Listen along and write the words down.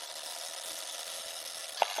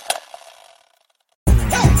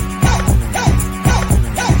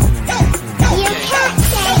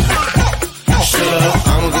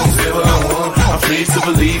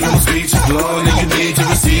believe in speech is blowing and you need to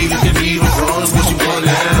receive. You can even cross what you want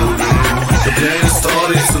now. The plan is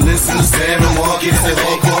started, so listen to Sam and Marcus. They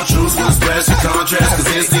all call truths with a special contrast,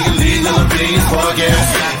 cause it's the Illegal Opinions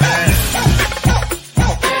Podcast.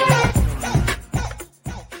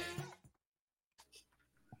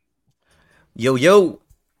 Yo,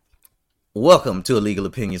 welcome to Illegal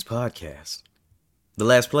Opinions Podcast, the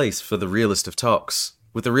last place for the realest of talks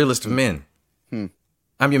with the realest of men.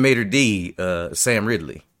 I'm your Mater D, Sam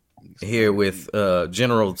Ridley, here with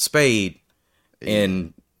General Spade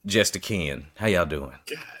and Jester Ken. How y'all doing?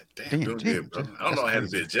 God damn, doing good, bro. I don't know how to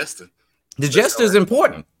be a jester. The jester is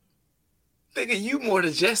important. Nigga, you more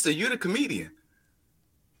the jester. You the comedian.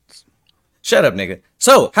 Shut up, nigga.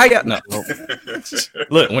 So, how y'all... No.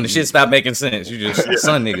 Look, when the shit stop making sense, you just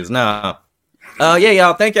son niggas. Nah. Yeah,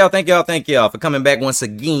 y'all. Thank y'all for coming back once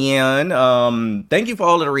again. Thank you for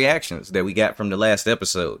all of the reactions that we got from the last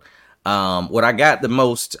episode. What I got the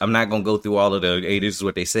most, I'm not going to go through all of the, hey, this is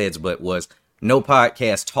what they said, but was no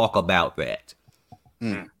podcast talk about that.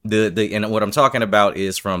 And what I'm talking about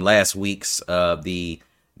is from last week's, the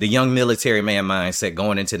young military man mindset,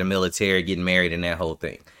 going into the military, getting married and that whole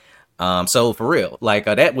thing. So for real, like,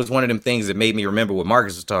 that was one of them things that made me remember what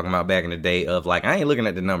Marcus was talking about back in the day of like, I ain't looking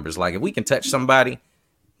at the numbers. Like, if we can touch somebody,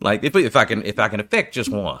 like if I can affect just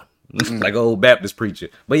one, like old Baptist preacher.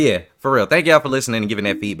 But yeah, for real. Thank y'all for listening and giving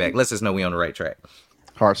that feedback. Lets us know we on the right track.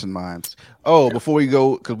 Hearts and minds. Oh, before we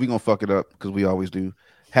go, cause we gonna fuck it up, cause we always do.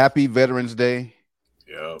 Happy Veterans Day.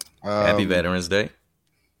 Yeah. Happy Veterans Day.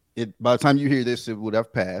 By the time you hear this, it would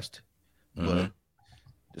have passed. But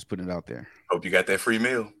just putting it out there. Hope you got that free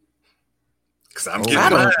meal. Cause I'm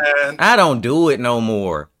getting mine. I don't do it no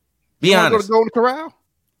more. Be honest. Go to Golden Corral?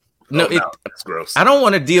 No, that's gross. I don't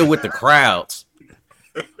want to deal with the crowds.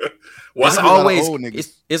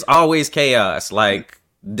 It's always chaos. Like,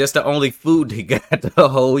 that's the only food they got the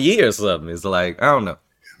whole year or something. It's like, I don't know.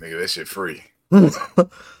 Nigga, that shit free.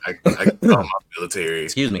 I get all my military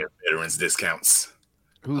veterans discounts.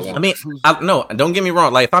 Don't get me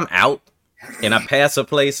wrong. Like, if I'm out and I pass a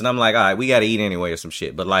place and I'm like, all right, we got to eat anyway or some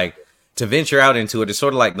shit. But like, to venture out into it, it's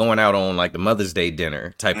sort of like going out on like the Mother's Day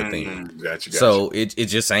dinner type of thing. Gotcha. So it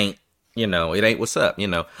just ain't, it ain't what's up,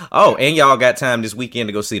 Oh, and y'all got time this weekend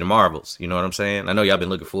to go see the Marvels. You know what I'm saying? I know y'all been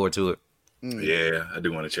looking forward to it. Yeah, I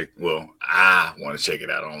do want to check. Well, I want to check it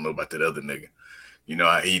out. I don't know about that other nigga. You know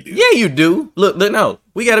how he do. Yeah, you do. Look, no,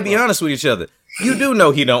 we got to be honest with each other. You do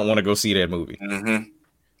know he don't want to go see that movie.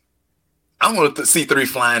 I want to see 3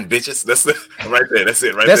 flying bitches. That's right there. That's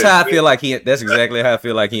it. Right. That's how I feel like he. That's exactly how I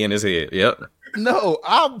feel like he in his head. Yep. No,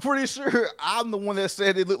 I'm pretty sure I'm the one that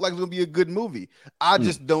said it looked like it's gonna be a good movie. I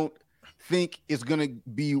just don't think it's gonna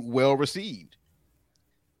be well received.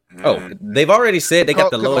 Oh, they've already said they got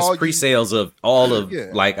the lowest pre-sales of all of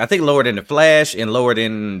like, I think lower than The Flash and lower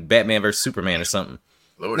than Batman vs Superman or something.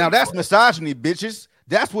 Now that's misogyny, bitches.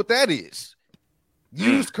 That's what that is.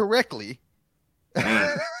 Used correctly.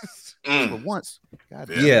 For once.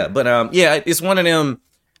 Yeah, but it's one of them.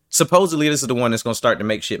 Supposedly, this is the one that's gonna start to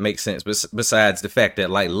make shit make sense. Besides the fact that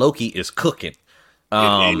like Loki is cooking.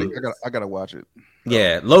 I gotta watch it.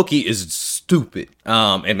 Yeah, Loki is stupid.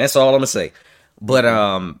 And that's all I'm gonna say. But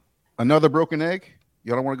another broken egg.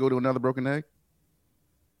 Y'all don't want to go to another broken egg?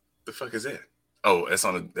 The fuck is that? Oh, that's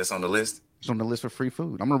on the list. It's on the list for free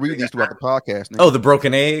food. I'm gonna read these throughout the podcast. Oh, the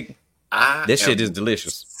broken egg. This shit is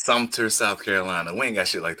delicious. Sumter, South Carolina. We ain't got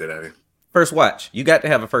shit like that out here. First watch. You got to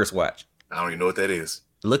have a first watch. I don't even know what that is.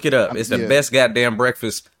 Look it up. It's the best goddamn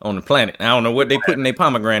breakfast on the planet. I don't know what they put in their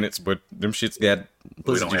pomegranates, but them shits got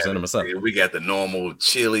pussy juice in them or something. We got the normal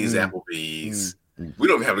Chili's, Applebee's. We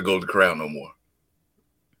don't have the Golden Corral no more.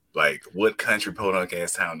 Like, what country podunk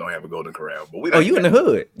ass town don't have a Golden Corral? But we. Oh, you in the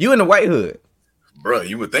hood? You in the white hood? Bro,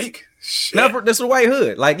 you would think. Shit. No, this is a white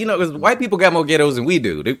hood. Like, because white people got more ghettos than we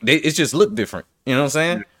do. It just look different. You know what I'm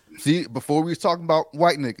saying? See, before we was talking about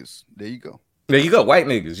white niggas, there you go. There you go, white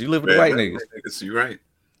niggas. You live with white niggas. You're right.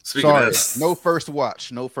 Sorry, no first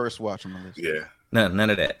watch. No first watch on the list. Yeah. None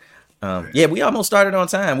of that. Yeah, we almost started on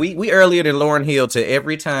time. We earlier than Lauryn Hill to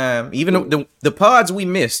every time. Even the pods we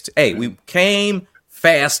missed. Hey, we came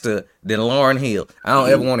faster than Lauryn Hill. I don't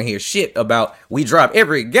ever want to hear shit about we drop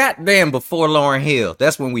every goddamn before Lauryn Hill.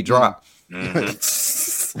 That's when we drop.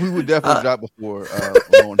 We would definitely drop before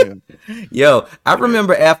Lauryn Hill. Yo, I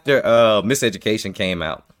remember after Miseducation came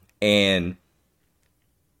out, and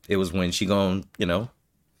it was when she gonna, get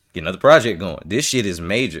another project going. This shit is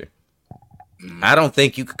major. I don't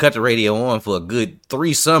think you could cut the radio on for a good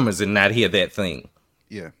 3 summers and not hear that thing.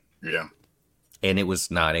 Yeah. And it was,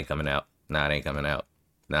 it ain't coming out. It ain't coming out.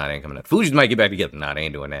 Fugees might get back together. They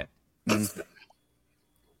ain't doing that.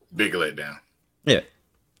 Big letdown. Yeah.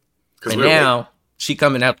 Because And now she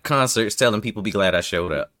coming out to concerts telling people be glad I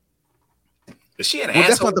showed up. is she an Well, asshole?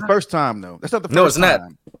 that's not the first time though. That's not the first No, it's not.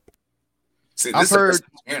 time. See, I've this is the first heard- time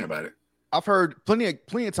I'm hearing about it. I've heard plenty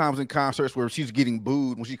of times in concerts where she's getting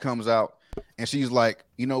booed when she comes out, and she's like,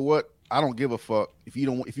 you know what? I don't give a fuck if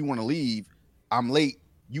you want to leave. I'm late.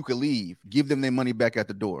 You could leave. Give them their money back at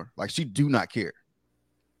the door. Like she do not care.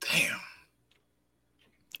 Damn.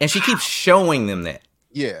 And she keeps showing them that.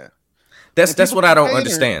 Yeah. That's And what I don't people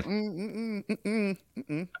understand.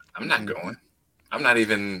 I'm not going. I'm not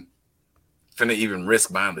even finna even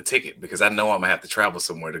risk buying the ticket because I know I'm gonna have to travel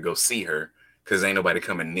somewhere to go see her because ain't nobody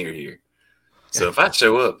coming near here. So if I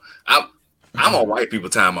show up, I'm on white people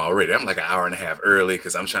time already. I'm like an hour and a half early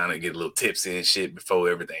because I'm trying to get a little tipsy and shit before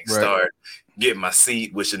everything start. Get my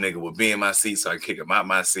seat, wish a nigga would be in my seat so I can kick him out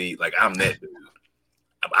my seat. Like I'm that dude.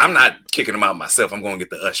 I'm not kicking him out myself. I'm going to get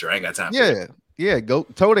the usher. I ain't got time. Yeah. Go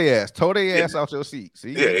tow their ass out your seat.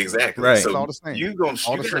 See, Yeah, exactly. Right. So It's all the same. you gotta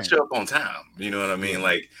show up on time. You know what I mean?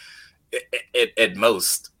 Like at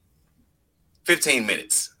most 15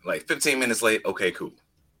 minutes. Like 15 minutes late. Okay, cool.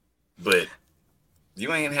 But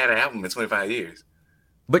you ain't had an album in 25 years.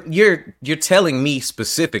 But you're telling me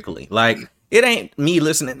specifically, like it ain't me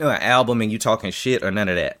listening to an album and you talking shit or none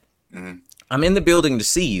of that. Mm-hmm. I'm in the building to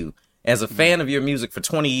see you as a fan of your music for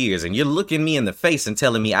 20 years, and you're looking me in the face and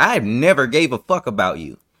telling me I've never gave a fuck about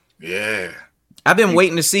you. Yeah. I've been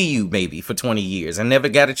waiting to see you maybe for 20 years and never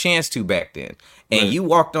got a chance to back then. And you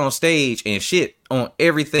walked on stage and shit on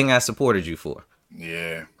everything I supported you for.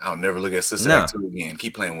 Yeah. I'll never look at Sister No. Act 2 again.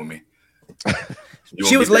 Keep playing with me.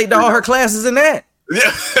 She was late to all her classes and that. Yeah.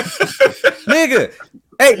 Nigga.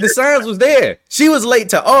 Hey, the signs was there. She was late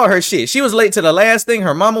to all her shit. She was late to the last thing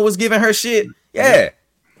her mama was giving her shit. Yeah.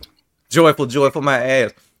 Joyful, my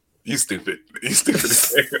ass. You stupid. You stupid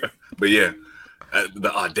as hell. But yeah,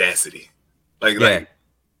 the audacity. Like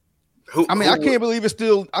who? I mean, I can't believe it's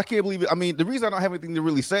still. I can't believe it. I mean, the reason I don't have anything to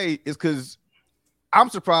really say is because I'm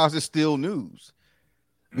surprised it's still news.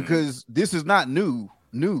 Because this is not new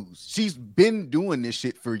news. She's been doing this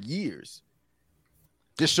shit for years.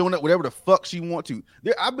 Just showing up whatever the fuck she want to.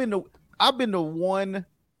 I've been to one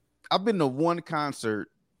concert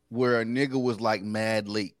where a nigga was like mad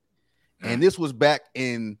late. And this was back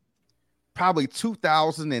in probably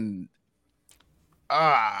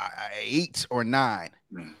 2008 or 9.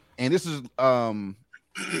 And this is damn,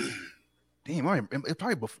 it might have been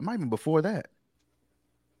before that.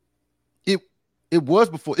 It was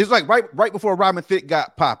before. It's like right before Robin Thicke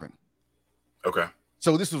got popping. Okay.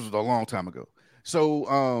 So this was a long time ago.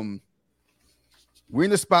 So we're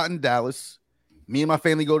in the spot in Dallas. Me and my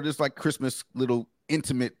family go to this like Christmas little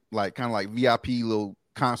intimate, like kind of like VIP little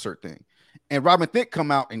concert thing. And Robin Thicke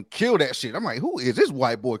come out and kill that shit. I'm like, who is this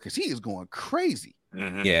white boy? Because he is going crazy.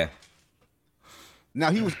 Mm-hmm. Yeah.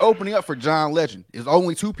 Now he was opening up for John Legend. There's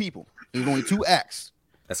only 2 people. There's only 2 acts.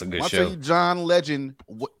 That's a good I show. tell you, John Legend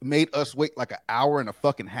made us wait like an hour and a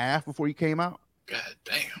fucking half before he came out. God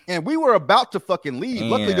damn. And we were about to fucking leave. Yeah.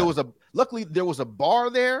 Luckily there was a bar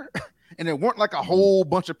there, and there weren't like a whole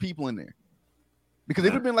bunch of people in there. Because if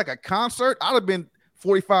it had been like a concert, I'd have been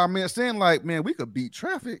 45 minutes in, like, man, we could beat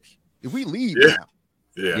traffic if we leave now.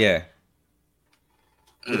 Yeah.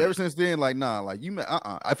 But ever since then, like, nah, like you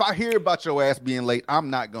if I hear about your ass being late, I'm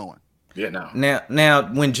not going. Yeah, no.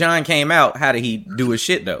 Now, when John came out, how did he do his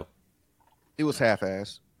shit though? It was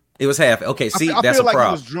half-ass. It was half. Okay, see, I that's feel a like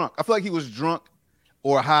problem. he was drunk. I feel like he was drunk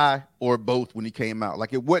or high or both when he came out.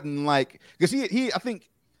 Like it wasn't like because he I think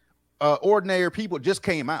Ordinary People just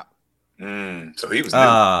came out. So he was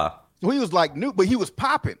new. So he was like new, but he was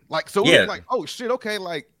popping. Like so, it Yeah. was like, oh shit, okay,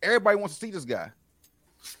 like everybody wants to see this guy.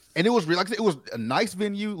 And it was like it was a nice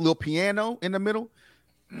venue, little piano in the middle.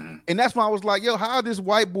 And that's why I was like, yo, how this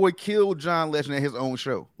white boy killed John Legend at his own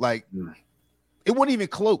show? Like, it wasn't even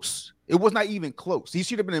close. It was not even close. He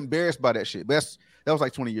should have been embarrassed by that shit. But that was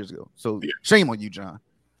like 20 years ago. So shame on you, John.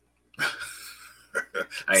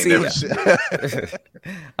 I ain't See, never.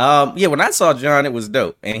 Yeah, when I saw John, it was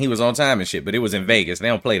dope, and he was on time and shit. But it was in Vegas. They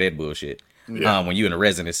don't play that bullshit when you in a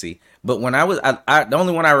residency. But when I the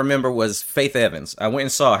only one I remember was Faith Evans. I went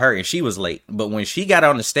and saw her, and she was late. But when she got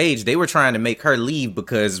on the stage, they were trying to make her leave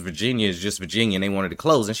because Virginia is just Virginia, and they wanted to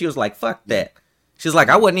close. And she was like, "Fuck that." She's like,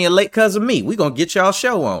 "I wasn't even late because of me. We gonna get y'all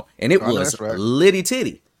show on," and it was that's right. litty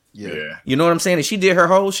titty. Yeah. You know what I'm saying? And she did her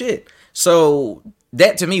whole shit. So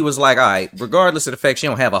that to me was like, all right, regardless of the fact she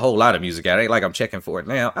don't have a whole lot of music out, it ain't like I'm checking for it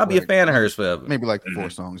now. I'll be a fan of hers forever. Maybe like the 4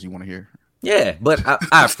 songs you want to hear. Yeah, but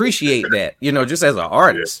I appreciate that, you know, just as an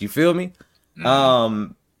artist, you feel me?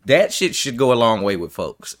 That shit should go a long way with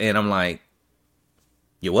folks. And I'm like,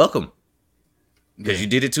 you're welcome. Because you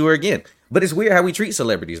did it to her again. But it's weird how we treat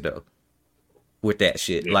celebrities though. With that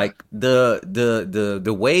shit, like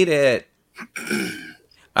the way that.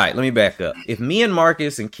 All right, let me back up. If me and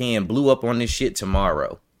Marcus and Ken blew up on this shit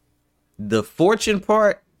tomorrow, the fortune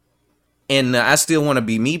part and the I still want to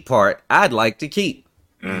be me part, I'd like to keep.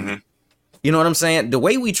 Mm-hmm. You know what I'm saying? The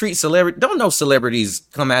way we treat celebrities, don't know celebrities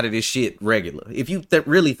come out of this shit regular. If you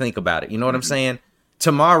really think about it, you know what I'm saying?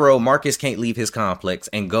 Tomorrow, Marcus can't leave his complex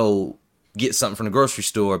and go get something from the grocery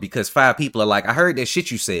store because 5 people are like, I heard that shit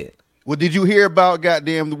you said. Well, did you hear about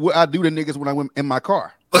goddamn what I do to niggas when I went in my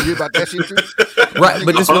car? You hear about that shit too? Right,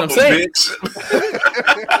 but this is what I'm saying.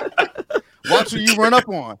 Watch who you run up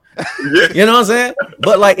on. You know what I'm saying?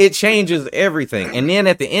 But like it changes everything. And then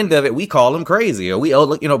at the end of it, we call them crazy. Or we,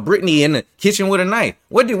 Brittany in the kitchen with a knife.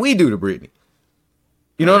 What did we do to Brittany?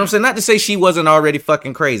 You know what I'm saying? Not to say she wasn't already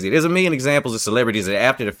fucking crazy. There's a million examples of celebrities that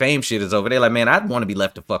after the fame shit is over, they're like, man, I'd want to be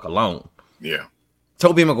left the fuck alone. Yeah.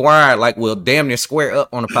 Tobey Maguire, like, will damn near square up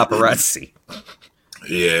on a paparazzi.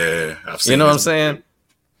 Yeah. I've seen You know what I'm saying?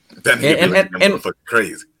 That nigga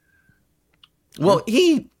crazy. Well,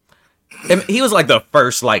 he was like the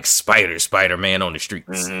first like Spider-Man on the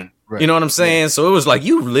streets. Mm-hmm. Right. You know what I'm saying? So it was like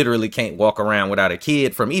you literally can't walk around without a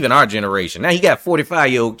kid from even our generation. Now he got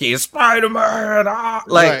 45-year-old kids, Spider-Man.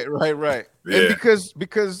 Like Right. Yeah. And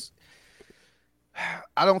because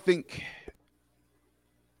I don't think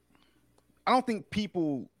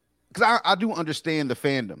people, because I do understand the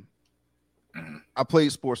fandom. Mm-hmm. I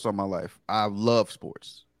played sports all my life. I love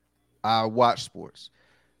sports. I watch sports.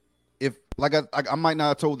 If I might not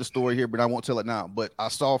have told the story here, but I won't tell it now. But I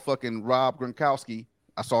saw fucking Rob Gronkowski.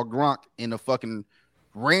 I saw Gronk in a fucking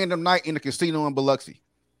random night in a casino in Biloxi.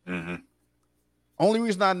 Mm-hmm. Only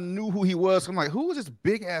reason I knew who he was, I'm like, who is this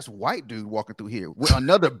big ass white dude walking through here with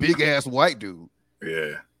another big ass white dude?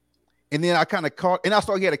 Yeah. And then I kind of caught, and I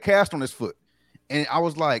saw he had a cast on his foot, and I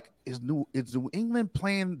was like, is New England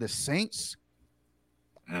playing the Saints?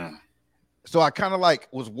 Mm. So I kind of like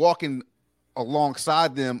was walking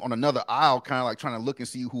alongside them on another aisle, kind of like trying to look and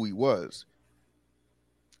see who he was.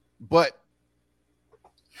 But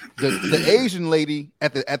the Asian lady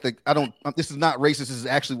at the I don't, this is not racist, this is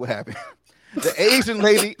actually what happened. The Asian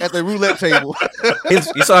lady at the roulette table. you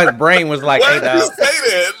saw his brain was like, Why hey, did dog. you say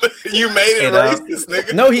that? You made it racist,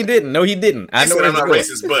 nigga. No, he didn't. I know I'm not going.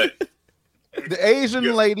 racist, but The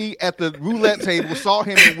Asian lady at the roulette table saw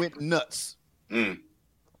him and went nuts. Mm.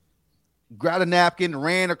 Grabbed a napkin,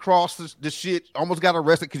 ran across the shit, almost got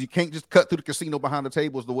arrested because you can't just cut through the casino behind the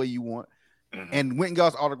tables the way you want. Mm-hmm. And went and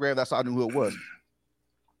got his autograph. That's how I knew who it was.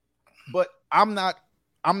 But I'm not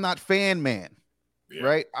fan man,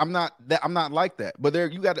 right? I'm not like that. But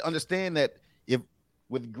you got to understand that if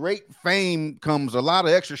with great fame comes a lot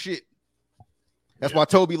of extra shit. That's why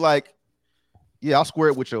Toby like, yeah, I'll square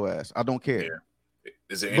it with your ass. I don't care. Yeah.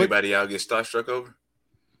 Is there anybody I'll get starstruck over?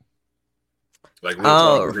 Like, real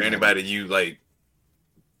talk, is there anybody you like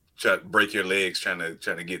try to break your legs trying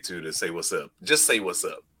to get to say what's up? Just say what's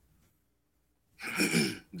up.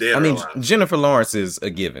 I mean, Jennifer Lawrence is a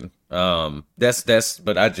given. That's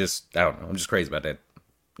but I don't know. I'm just crazy about that.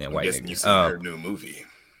 Yeah, white nigga. You saw her new movie.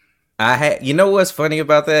 You know what's funny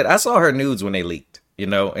about that? I saw her nudes when they leaked. You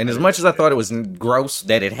know, and as much as I thought it was gross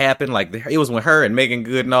that it happened, like it was when her and Megan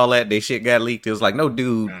Good and all that, they shit got leaked. It was like no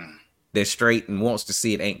dude that's straight and wants to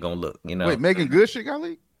see it ain't gonna look. You know. Wait, Megan Good shit got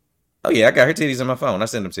leaked? Oh yeah, I got her titties on my phone. I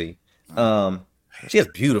send them to you. She has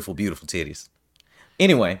beautiful, beautiful titties.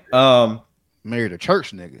 Anyway, married a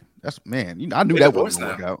church nigga. That's man. You know, I knew that wasn't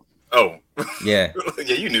gonna work out. Oh yeah,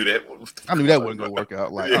 yeah, you knew that. I knew that wasn't gonna work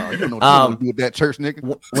out. Like, you don't know what to do with that church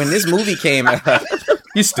nigga. When this movie came out,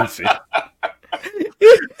 you stupid.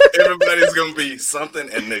 Everybody's gonna be something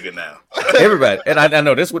and nigga now. Everybody, and I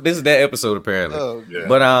know this is that episode apparently. Oh, yeah.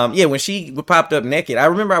 But yeah, when she popped up naked, I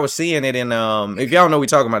remember I was seeing it in if y'all know what we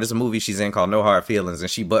talking about, this is a movie she's in called No Hard Feelings, and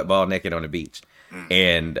she butt ball naked on the beach.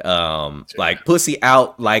 And like pussy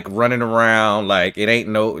out, like running around, like it ain't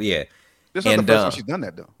no This is not the first time she's done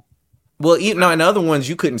that though. Well, in the other ones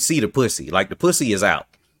you couldn't see the pussy, like the pussy is out.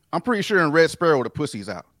 I'm pretty sure in Red Sparrow the pussy's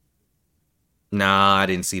out. Nah, I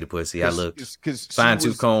didn't see the pussy. I looked. Fine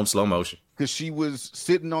tooth comb, slow motion. Because she was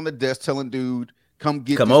sitting on the desk telling dude, come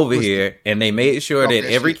over pussy. here. And they made sure that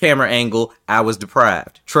every camera angle, I was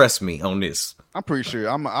deprived. Trust me on this. I'm pretty sure.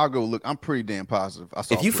 I'll go look. I'm pretty damn positive.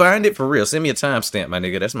 If you find it for real, send me a timestamp, my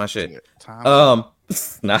nigga. That's my shit.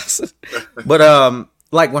 Nice. But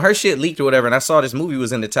like when her shit leaked or whatever, and I saw this movie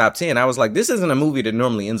was in the top 10, I was like, this isn't a movie that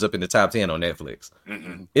normally ends up in the top 10 on Netflix.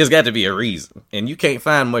 Mm-mm. It's got to be a reason. And you can't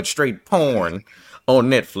find much straight porn on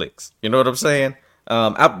Netflix. You know what I'm saying?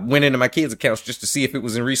 I went into my kids' accounts just to see if it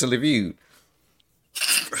was in recently viewed.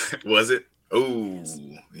 Was it? Oh,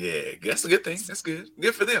 yeah. That's a good thing. That's good.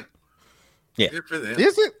 Good for them. Yeah. Good for them.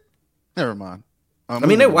 Is it? Never mind. I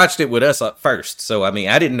mean, they watched it with us first, so I mean,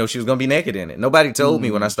 I didn't know she was gonna be naked in it. Nobody told me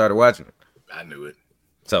when I started watching it, I knew it.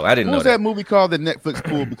 so I didn't What know was that movie called that Netflix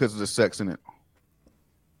pulled because of the sex in it?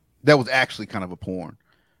 That was actually kind of a porn.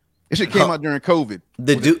 It shit came out during COVID.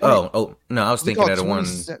 The dude. Oh, no, I was thinking of the one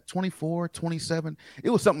 24, 27. It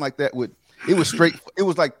was something like that. It was straight. It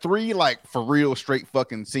was like 3 like for real straight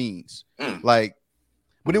fucking scenes. Like,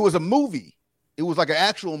 but it was a movie. It was like an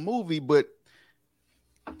actual movie, but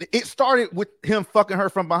it started with him fucking her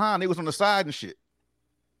from behind. It was on the side and shit.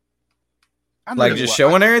 Like just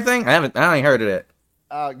showing everything. I ain't heard of that.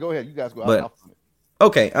 Go ahead, you guys go. But,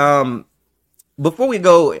 okay. Before we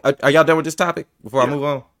go, are y'all done with this topic? Before I move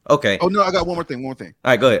on. Okay. Oh no, I got one more thing.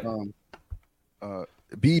 All right, go ahead.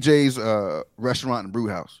 BJ's restaurant and brew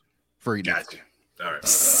house. Free. Gotcha. All right.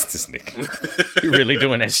 This nigga, you really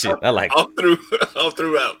doing that shit? I like all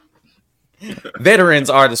throughout. Veterans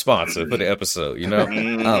are the sponsor for the episode. You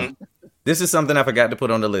know, this is something I forgot to put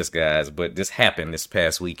on the list, guys. But this happened this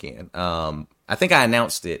past weekend. I think I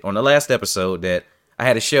announced it on the last episode that I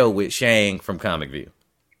had a show with Shang from Comic View,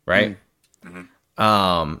 right?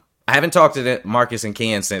 I haven't talked to Marcus and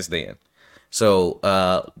Ken since then. So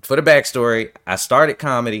for the backstory, I started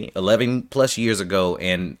comedy 11 plus years ago,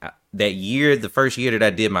 and that year, the first year that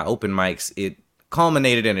I did my open mics, it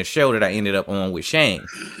culminated in a show that I ended up on with Shang.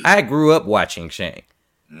 I grew up watching Shang.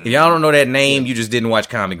 If y'all don't know that name, you just didn't watch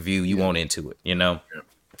Comic View. You weren't into it, you know?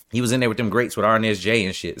 He was in there with them greats with RNSJ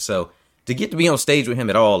and shit. So to get to be on stage with him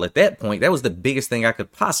at all at that point, that was the biggest thing I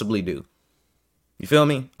could possibly do. You feel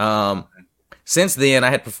me? Since then,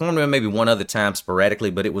 I had performed with him maybe one other time sporadically,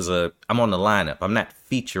 but it was I'm on the lineup. I'm not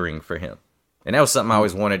featuring for him. And that was something I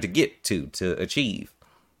always wanted to get to achieve.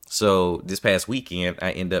 So this past weekend,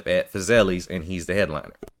 I end up at Fazeli's, and he's the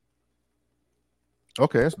headliner.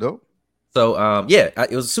 Okay, that's dope. So,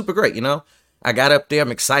 it was super great, you know? I got up there.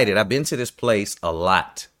 I'm excited. I've been to this place a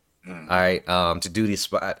lot, all right, to do this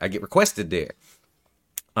spot. I get requested there.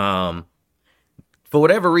 For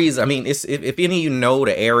whatever reason, I mean, if any of you know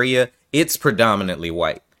the area, it's predominantly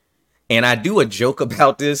white. And I do a joke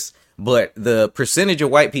about this, but the percentage of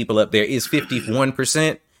white people up there is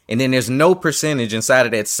 51%. And then there's no percentage inside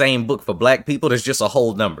of that same book for black people. There's just a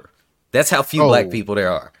whole number. That's how few black people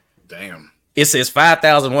there are. Damn. It says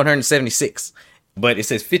 5,176, but it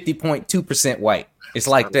says 50.2% white. It's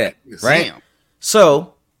like that, right? Damn.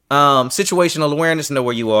 So, situational awareness, know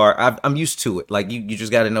where you are. I'm used to it. Like, you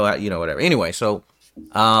just got to know how, you know, whatever. Anyway, so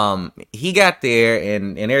he got there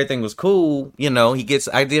and everything was cool. You know,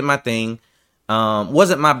 I did my thing.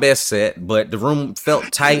 Wasn't my best set, but the room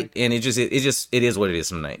felt tight, and it is what it is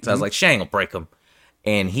some nights. So I was like, Shang will break him.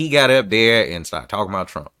 And he got up there and started talking about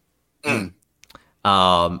Trump.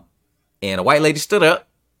 And a white lady stood up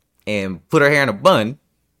and put her hair in a bun.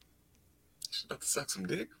 She's about to suck some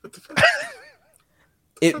dick. What the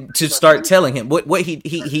fuck? To start telling him what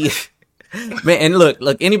he man, and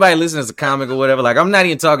look, anybody listening to a comic or whatever, like, I'm not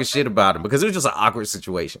even talking shit about him because it was just an awkward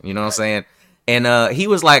situation. You know what I'm saying? And he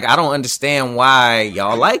was like, I don't understand why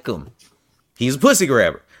y'all like him. He's a pussy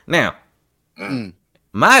grabber. Now,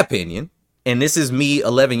 my opinion, and this is me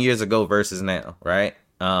 11 years ago versus now, right?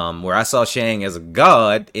 Where I saw Shang as a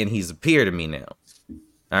god, and he's a peer to me now.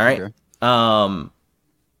 All right? Okay.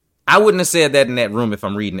 I wouldn't have said that in that room if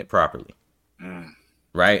I'm reading it properly.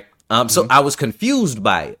 Right? So I was confused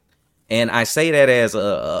by it. And I say that as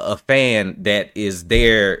a fan that is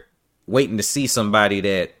there waiting to see somebody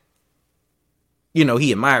that, you know,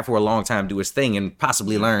 he admired for a long time, do his thing and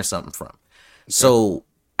possibly learn something from. Okay. So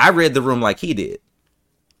I read the room like he did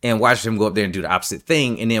and watched him go up there and do the opposite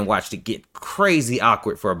thing, and then watched it get crazy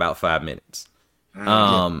awkward for about 5 minutes.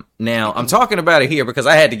 Now I'm talking about it here because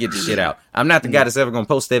I had to get the shit out. I'm not the guy that's ever going to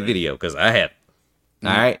post that video because I had. All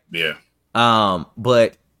right. Yeah.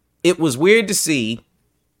 But it was weird to see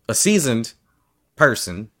a seasoned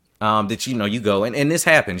person that, you know, you go and this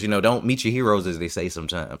happens, you know, don't meet your heroes, as they say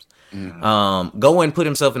sometimes. Go and put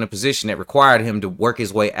himself in a position that required him to work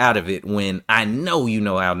his way out of it when I know you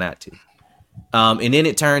know how not to. And then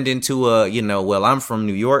it turned into well, I'm from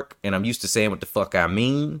New York and I'm used to saying what the fuck I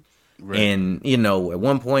mean. Right. And, you know, at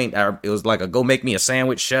one point it was like a go make me a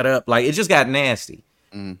sandwich, shut up. Like, it just got nasty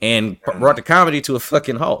and brought the comedy to a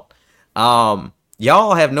fucking halt.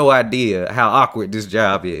 Y'all have no idea how awkward this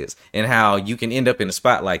job is and how you can end up in a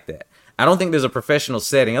spot like that. I don't think there's a professional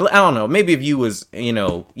setting. I don't know. Maybe if you was, you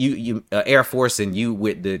know, you Air Force and you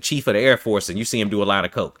with the chief of the Air Force and you see him do a line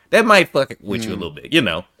of coke, that might fuck with you a little bit, you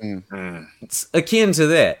know. It's akin to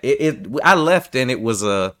that. I left and it was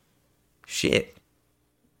a shit.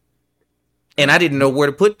 And I didn't know where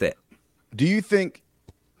to put that. Do you think?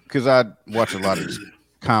 Because I watch a lot of this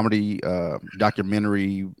comedy,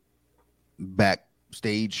 documentary,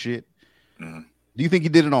 backstage shit. Mhm. Do you think he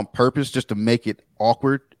did it on purpose just to make it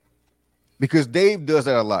awkward? Because Dave does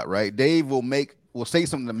that a lot, right? Dave will say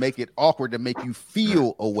something to make it awkward to make you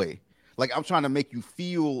feel a way. Like I'm trying to make you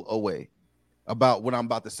feel a way about what I'm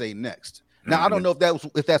about to say next. Now I don't know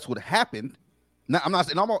if that's what happened. Now I'm not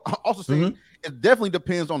saying. I'm also saying it definitely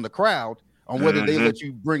depends on the crowd on whether they let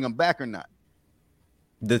you bring them back or not.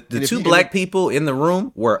 The two black people in the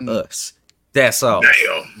room were us. That's all. Damn.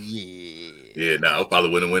 Yeah. Yeah, no, I probably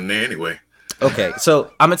wouldn't win there anyway. Okay,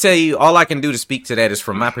 so I'm gonna tell you, all I can do to speak to that is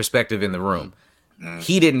from my perspective in the room.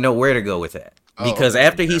 He didn't know where to go with that because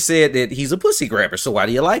after he said that he's a pussy grabber, so why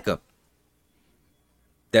do you like him?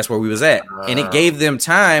 That's where we was at, and it gave them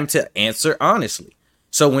time to answer honestly.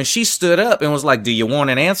 So when she stood up and was like, "Do you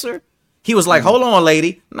want an answer?" He was like, "Hold on,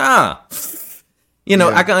 lady, nah." You know,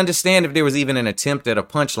 I can understand if there was even an attempt at a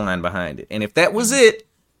punchline behind it, and if that was it,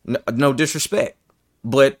 no disrespect,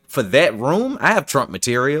 but for that room, I have Trump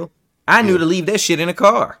material. I knew to leave that shit in the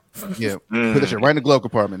car. Yeah, put that shit right in the glove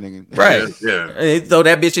compartment, nigga. Right. Yeah. Throw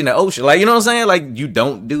that bitch in the ocean. Like, you know what I'm saying? Like, you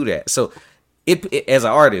don't do that. So, it as an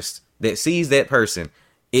artist that sees that person,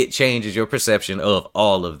 it changes your perception of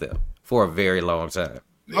all of them for a very long time.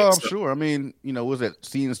 Oh, I'm sure. I mean, you know, was that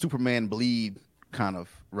seeing Superman bleed kind of,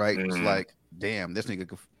 right? It's like, damn, this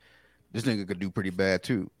nigga could do pretty bad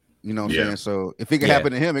too. You know what I'm saying? So if it can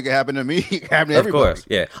happen to him, it can happen to me. It can happen to everybody. Of course,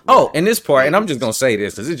 yeah. Oh, and this part, and I'm just gonna say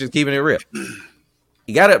this, because it's just keeping it real.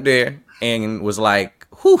 He got up there and was like,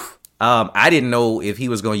 whew, I didn't know if he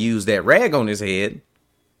was gonna use that rag on his head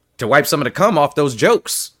to wipe some of the cum off those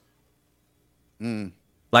jokes.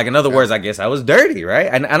 Like, in other words, I guess I was dirty,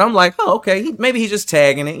 right? And I'm like, oh, okay, maybe he's just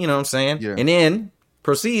tagging it, you know what I'm saying? Yeah. And then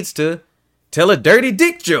proceeds to tell a dirty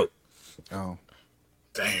dick joke. Oh.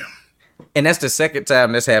 Damn. And that's the second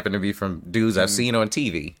time that's happened to me from dudes I've seen on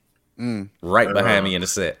TV. Right behind me in the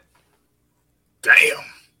set. Damn.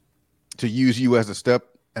 To use you as a step,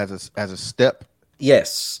 as a step.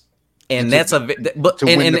 Yes. And that's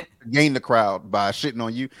gain the crowd by shitting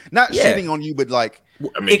on you. Not shitting on you, but like,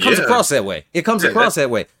 I mean, it comes across that way. It comes across that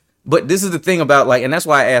way. But this is the thing about, like, and that's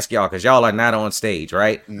why I ask y'all, because y'all are not on stage,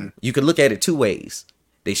 right? You can look at it two ways.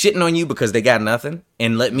 They shitting on you because they got nothing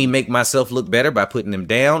and let me make myself look better by putting them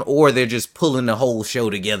down, or they're just pulling the whole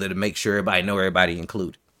show together to make sure everybody know everybody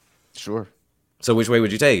included. Sure. So which way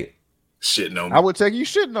would you take it? Shitting on me. I would take you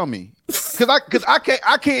shitting on me because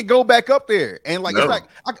I can't go back up there and like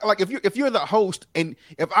it's like if you're the host and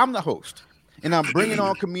if I'm the host and I'm bringing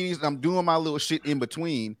on comedians and I'm doing my little shit in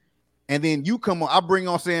between, and then you come on, I bring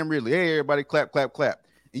on Sam Ridley. Hey, everybody, clap, clap, clap,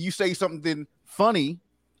 and you say something funny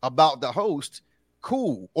about the host.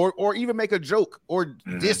 Cool, or even make a joke or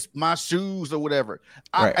diss my shoes or whatever.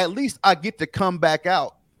 At least I get to come back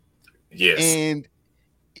out, and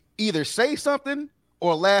either say something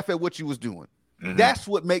or laugh at what you was doing. That's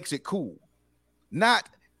what makes it cool. Not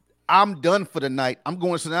I'm done for the night. I'm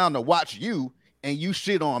going to sit down to watch you and you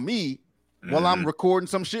shit on me while I'm recording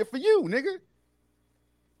some shit for you, nigga.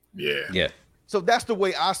 Yeah. So that's the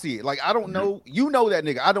way I see it. Like, I don't know, you know that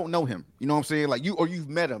nigga. I don't know him. You know what I'm saying? Like you've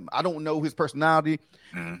met him. I don't know his personality.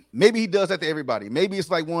 Maybe he does that to everybody. Maybe it's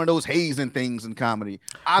like one of those hazing things in comedy.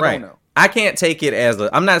 I don't know. I can't take it as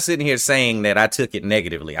I'm not sitting here saying that I took it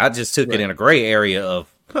negatively. I just took it in a gray area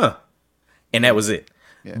of, and that was it.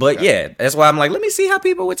 Yeah, but that's why I'm like, let me see how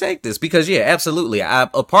people would take this. Because absolutely. A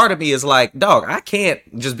part of me is like, dog, I can't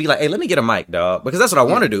just be like, hey, let me get a mic, dog. Because that's what I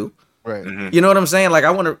want to do. Right. You know what I'm saying? Like, I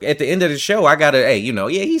want to, at the end of the show, I got to, hey,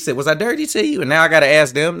 he said, was I dirty to you? And now I got to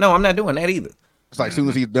ask them. No, I'm not doing that either. It's like, as soon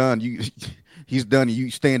as he's done, he's done, you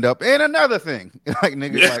stand up. And another thing. Like,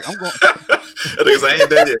 niggas, like, I'm going. I ain't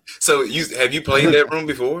done yet. So, have you played that room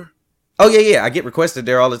before? Oh, yeah. I get requested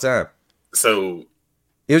there all the time. So,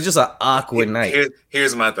 it was just an awkward night.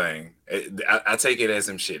 Here's my thing. I take it as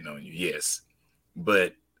him shitting on you, yes.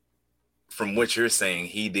 But from what you're saying,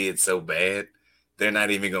 he did so bad. They're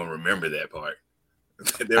not even gonna remember that part.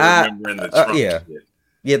 They're remembering the Trump shit.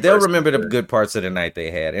 Yeah, they'll remember the good parts of the night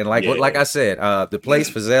they had. And like I said, the place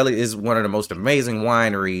Fazeli is one of the most amazing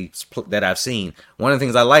wineries that I've seen. One of the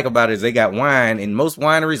things I like about it is they got wine, and most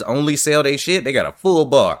wineries only sell their shit. They got a full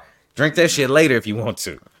bar. Drink that shit later if you want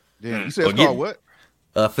to. Yeah, you said it's called what?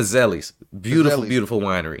 Fazeli's. Beautiful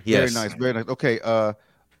winery. Yes. Very nice, very nice. Okay,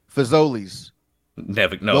 Fazoli's.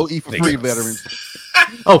 Never Go eat for free, veterans.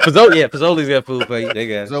 Oh, Fazoli's got food for you. They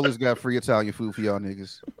got Fazoli's got free Italian food for y'all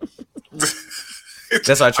niggas.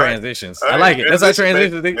 That's our transitions. I like it. That's our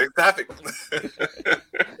transitions. Next topic.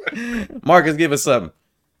 Marcus, give us something.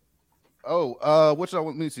 What's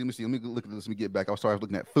let me see. Let me look at this. Let me get back. I was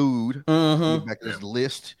looking at food. Mm-hmm. Get back to this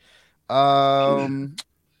list.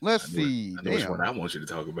 Let's see. I know which one I want you to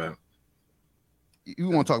talk about. You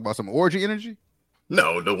want to talk about some orgy energy?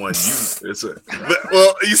 No, the one you.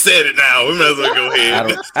 Well, you said it now. We might as well go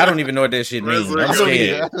ahead. I don't even know what that shit means. I'm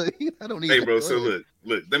scared. I don't Hey, bro. So look.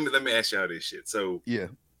 Let me ask y'all this shit. So yeah,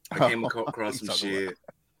 I came across some shit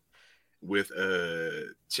with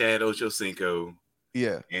Chad Ochocinco.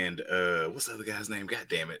 Yeah, and what's the other guy's name? God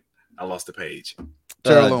damn it, I lost the page.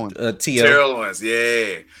 Terrell Owens. Terrell Owens.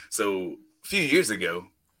 Yeah. So a few years ago,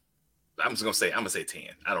 I'm gonna say 10.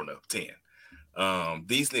 I don't know, 10.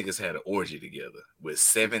 These niggas had an orgy together with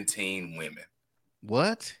 17 women.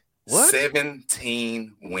 What?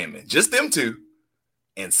 17 women. Just them two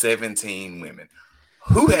and 17 women.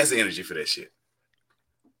 Who has the energy for that shit?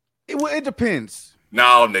 It depends.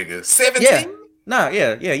 No, nigga. 17? Yeah. Nah,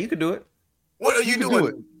 yeah, you could do it. What are you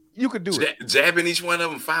doing? You could do it. Jabbing each one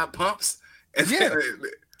of them 5 pumps? And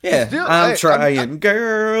Yeah. Still, I'm trying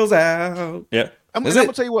girls out. Yeah. I'm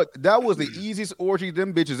gonna tell you what, that was the easiest orgy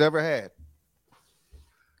them bitches ever had.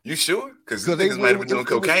 You sure? Because they niggas might have been doing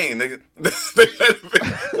cocaine, nigga.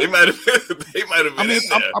 They might have been. I mean,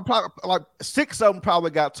 I'm probably like 6 of them probably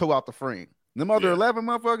got toe out the frame. Them other 11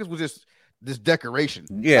 motherfuckers was just this decoration.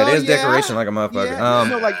 Yeah, there's decoration like a motherfucker. Yeah.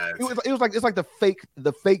 It's like the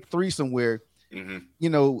fake threesome where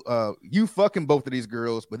you fucking both of these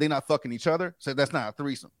girls, but they're not fucking each other. So that's not a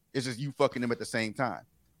threesome. It's just you fucking them at the same time.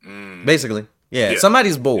 Basically. Yeah.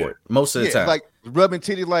 Somebody's bored most of the time. Like rubbing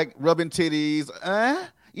titties.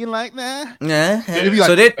 You like that? Yeah. Like,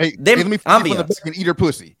 so they let me ambiance and eat her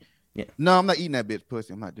pussy. Yeah. No, I'm not eating that bitch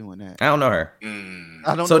pussy. I'm not doing that. I don't know her.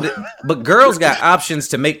 I don't know. But girls got options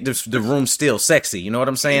to make the room still sexy. You know what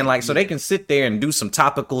I'm saying? Like, so they can sit there and do some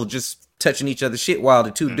topical, just touching each other's shit while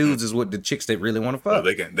the two dudes is what the chicks they really want to fuck.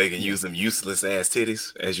 They can use them useless ass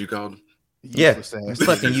titties, as you call them.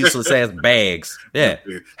 Fucking useless ass bags. Yeah.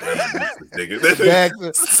 Bags,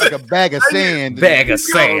 like a bag of sand. Bag of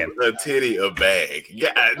sand. A titty, a bag.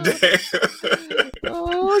 God damn.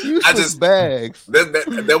 Oh, useless bags.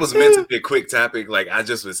 That was meant to be a quick topic. Like, I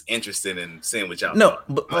just was interested in seeing what y'all thought.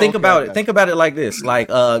 But think about it. Think about it like this. Like,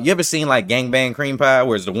 you ever seen like Gangbang Cream Pie,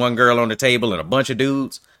 where it's the one girl on the table and a bunch of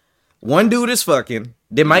dudes? One dude is fucking.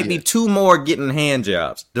 There might be 2 more getting hand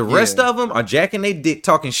jobs. The rest of them are jacking their dick,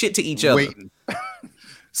 talking shit to each other.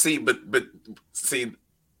 See, but the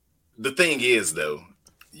thing is though,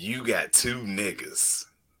 you got 2 niggas,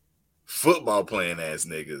 football playing ass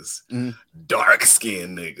niggas, dark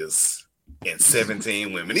skinned niggas, and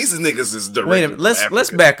 17 women. These niggas is direct. Wait a minute, let's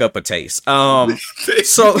back up a taste. So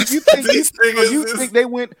you think they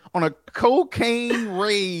went on a cocaine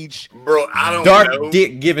rage, bro? I don't dark know.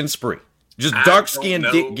 Dick giving spree, just dark skinned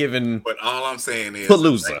dick giving. But all I'm saying is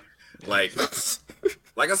palooza. Like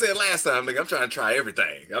I said last time, nigga, I'm trying to try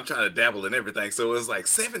everything. I'm trying to dabble in everything. So it was like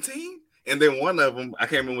 17, and then one of them, I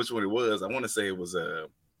can't remember which one it was. I want to say it was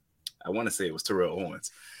Terrell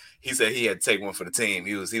Owens. He said he had to take one for the team.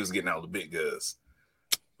 He was getting all the big guns.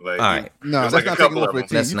 Like, all right, no, that's like not a couple of them.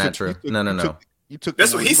 That's not true. No. You took.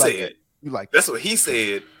 That's what he said. That's what he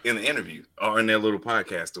said in the interview or in their little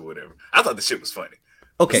podcast or whatever. I thought the shit was funny.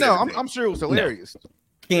 Okay, no, I'm sure it was hilarious. No.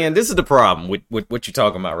 Ken, this is the problem with what you're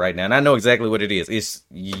talking about right now, and I know exactly what it is. It's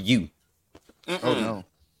you. Oh no.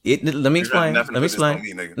 Let me explain.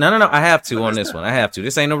 No. I have to on this one. I have to.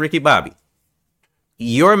 This ain't no Ricky Bobby.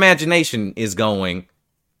 Your imagination is going,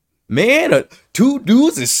 man, 2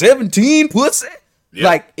 dudes is 17 pussy. Yep.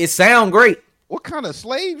 Like, it sound great. What kind of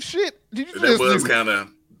slave shit did you that was kind of.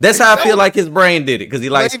 That's how I feel like his brain did it, because he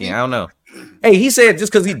light skin. I don't know. Hey, he said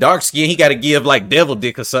just because he dark skinned, he got to give like devil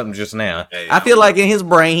dick or something just now. Hey, I feel like in his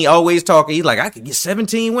brain, he always talking. He's like, I could get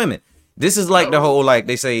 17 women. This is like the whole, like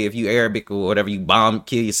they say, if you Arabic or whatever, you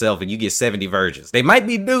kill yourself and you get 70 virgins. They might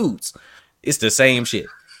be dudes. It's the same shit.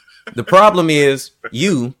 The problem is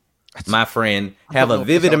you, my friend, have a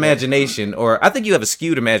vivid imagination, or I think you have a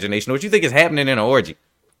skewed imagination, what you think is happening in an orgy.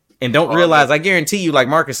 And don't realize, I guarantee you, like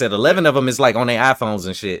Marcus said, 11 of them is like on their iPhones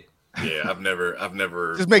and shit. Yeah, I've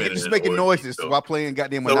never just making noises while playing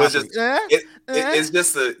goddamn Monopoly. It's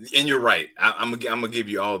just and you're right. I'm gonna give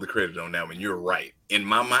you all the credit on that one. You're right. In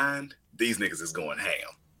my mind, these niggas is going ham.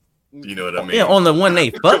 You know what I mean? Yeah, on the one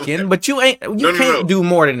they fucking, but you can't do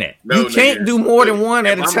more than that. You can't do more than one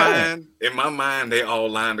at a time. In my mind, they all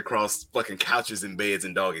lined across fucking couches and beds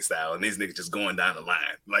and doggy style, and these niggas just going down the line.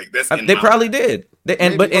 Like that's they probably did.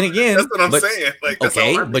 And again, that's what I'm saying. Like,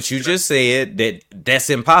 okay, but you just said that's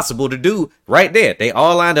impossible to do right there. They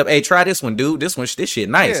all lined up. Hey, try this one, dude. This shit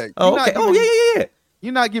nice. Yeah, okay. Oh yeah.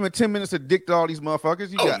 You're not giving 10 minutes of dick to all these motherfuckers.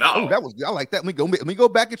 You got, no. that was, I like that. Let me go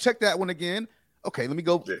back and check that one again. Okay, let me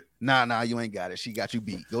go. Nah, you ain't got it. She got you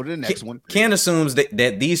beat. Go to the next one. Ken assumes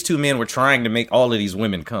that these two men were trying to make all of these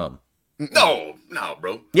women come. No,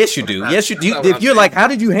 bro. Yes, you do. Yes, you do. If you're like, how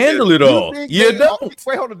did you handle it all? You don't.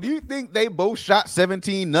 Wait, hold on. Do you think they both shot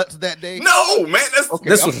 17 nuts that day? No, man. That's what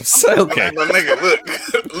I'm saying. Okay. My nigga,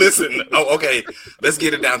 look. Listen. Oh, okay. Let's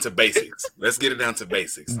get it down to basics.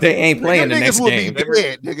 They ain't playing the next game.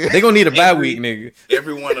 They're gonna need a bye week, nigga.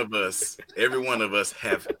 Every one of us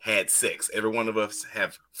have had sex. Every one of us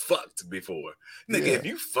have fucked before. Nigga, if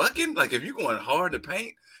you fucking, like, if you going hard to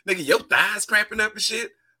paint, nigga, your thighs cramping up and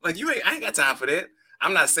shit. Like, I ain't got time for that.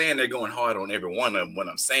 I'm not saying they're going hard on every one of them. What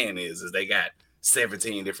I'm saying is they got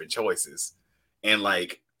 17 different choices. And,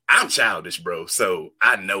 like, I'm childish, bro. So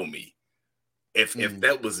I know me. If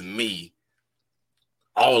that was me,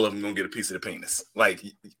 all of them gonna get a piece of the penis. Like,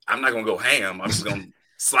 I'm not gonna go ham. I'm just gonna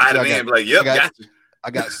slide it in and be like, yep, got you. I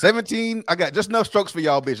got 17. I got just enough strokes for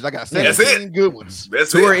y'all bitches. I got 17 good ones.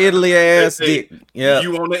 Tour Italy ass dick. Yeah.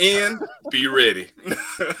 You on the end? Be ready.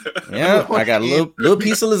 Yeah. I got a little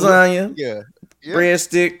piece of lasagna. Yeah.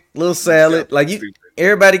 Breadstick, little salad. Like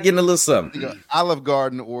everybody getting a little something. Olive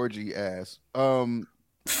Garden orgy ass.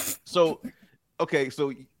 So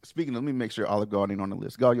speaking of, let me make sure Olive Garden ain't on the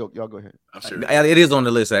list. Y'all go ahead. I'm sure it is on the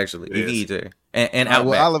list actually. You can eat there and Outback.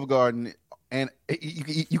 Well, Olive Garden and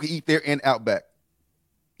you can eat there and Outback.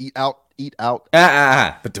 Eat out.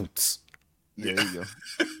 Badoots. Yeah, there you go.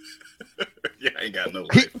 Yeah, I ain't got no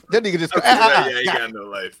life. That nigga just I ain't got no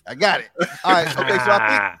life. I got it. All right. Okay, so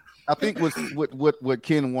I think what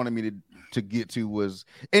Ken wanted me to get to was,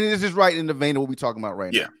 and this is right in the vein of what we're talking about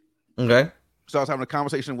right now. Okay. So I was having a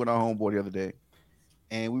conversation with our homeboy the other day,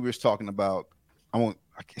 and we were just talking about,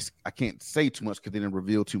 I can't say too much because they didn't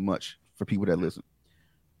reveal too much for people that listen.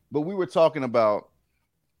 But we were talking about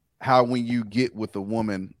how when you get with a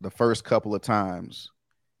woman the first couple of times,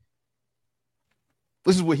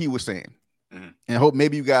 this is what he was saying. Mm-hmm. And I hope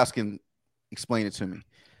maybe you guys can explain it to me.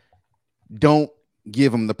 Don't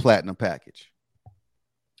give them the platinum package.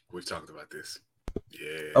 We've talked about this.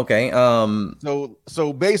 Yeah. Okay.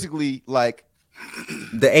 So basically, like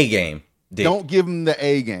the A game. Don't give them the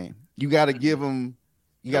A game. You got to give them.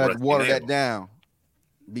 You got to water that down,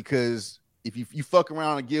 because if you fuck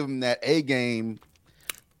around and give them that A game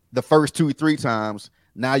the first 2-3 times,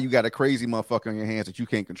 now you got a crazy motherfucker on your hands that you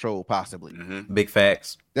can't control, possibly. Mm-hmm. Big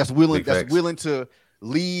facts. That's willing to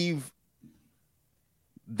leave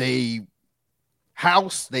they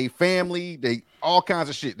house, they family, they all kinds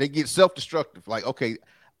of shit. They get self-destructive. Like, okay,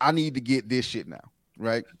 I need to get this shit now,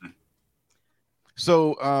 right? Mm-hmm.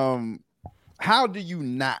 So, how do you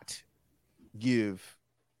not give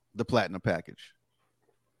the platinum package?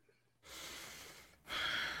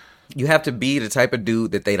 You have to be the type of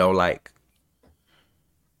dude that they don't like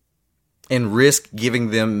and risk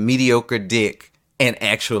giving them mediocre dick and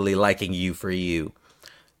actually liking you for you.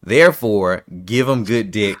 Therefore, give them good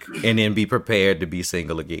dick and then be prepared to be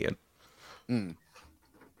single again. Mm.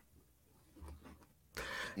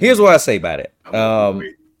 Here's what I say about it.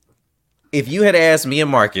 If you had asked me and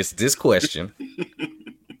Marcus this question,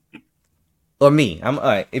 or me, I'm all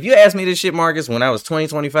right. If you asked me this shit, Marcus, when I was 20,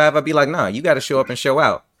 25, I'd be like, nah, you got to show up and show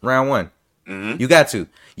out. Round one. Mm-hmm. You got to.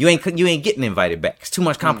 You ain't getting invited back. It's too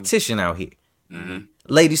much competition out here. Mm-hmm.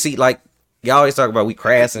 Ladies, see, like, y'all always talk about we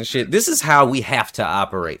crass and shit. This is how we have to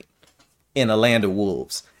operate in a land of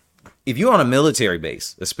wolves. If you're on a military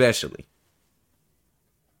base, especially,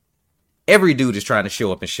 every dude is trying to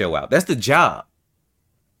show up and show out. That's the job.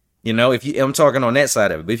 You know, I'm talking on that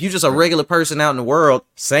side of it. But if you're just a regular person out in the world,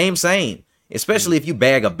 same. Especially if you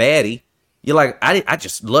bag a baddie, you're like, I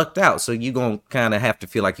just lucked out. So you're going to kind of have to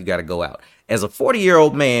feel like you got to go out. As a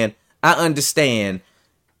 40-year-old man, I understand.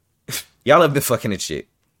 Y'all have been fucking a chick.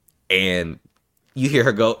 And you hear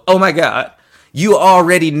her go, oh my God. You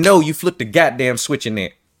already know you flipped the goddamn switch in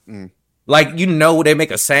there. Mm. Like, you know, they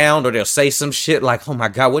make a sound or they'll say some shit like, oh my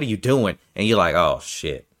God, what are you doing? And you're like, oh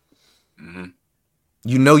shit. Mm-hmm.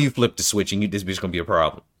 You know you flipped the switch and this bitch gonna be a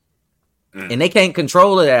problem. Mm. And they can't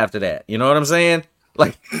control it after that. You know what I'm saying?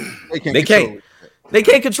 Like, they can't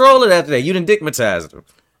control it after that. You done dickmatized them.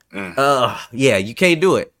 Yeah, you can't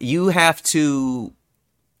do it. You have to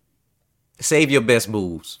save your best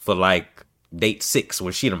moves for like date 6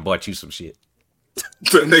 when she done bought you some shit.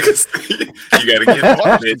 The niggas, you gotta get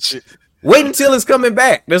that bitch. Wait until it's coming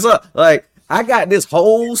back. There's like, I got this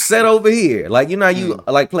whole set over here. Like, you know how you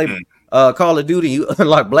like play Call of Duty, you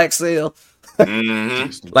unlock Black Sail.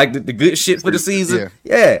 Mm-hmm. Like the good shit for the season.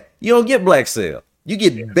 Yeah, you don't get Black Sail. You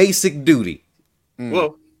get basic duty.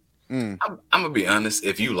 Well, I'm gonna be honest.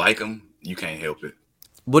 If you like them, you can't help it.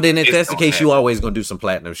 But then if It's that's the gonna case, you happen. always gonna do some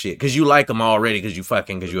platinum shit because you like them already because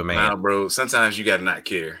you're a man. Nah, bro. Sometimes you gotta not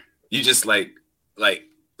care. You just like.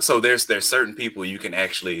 So there's certain people you can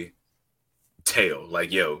actually tell,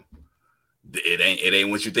 like, yo, it ain't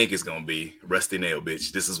what you think it's gonna be. Rusty nail,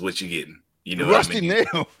 bitch. This is what you getting. You know Rusty what I mean?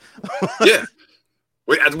 nail. Yeah.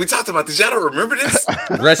 We talked about this. Y'all don't remember this?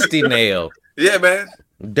 Rusty nail, Yeah, man.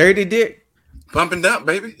 dirty dick. Pump and dump,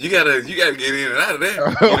 baby. You gotta get in and out of there.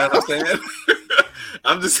 You know what I'm saying?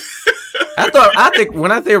 I'm just I think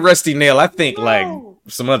when I think rusty nail, I think like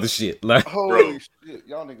some other shit. Like Holy shit,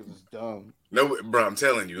 y'all niggas is dumb. no, bro. I'm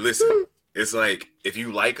telling you. Listen, it's like if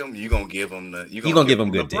you like them, you gonna give them the you gonna give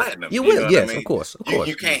them good dick. platinum. You know will, what yes, I mean? of course.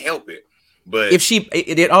 You can't help it. But If she,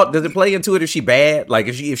 does it play into it? If she bad, like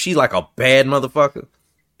if she like a bad motherfucker.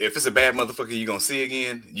 if it's a bad motherfucker, you gonna see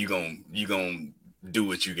again. You gonna do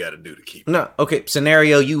what you got to do to keep. No, okay.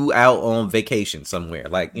 Scenario: you out on vacation somewhere,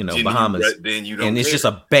 like Then Bahamas, then you don't. and it's care. just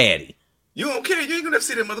a baddie. You don't care. You ain't gonna ever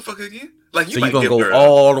see that motherfucker again. Like you So might you gonna give go her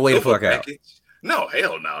all the way go the for a fuck out? package. No,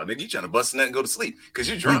 hell no, nigga. You trying to bust a nut and go to sleep because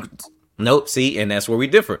you drunk. Nope. See, and that's where we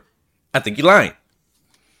differ. I think you're lying.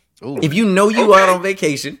 Ooh. If you know you Okay. out on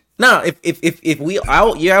vacation, no. If you're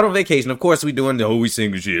out on vacation, of course we doing the we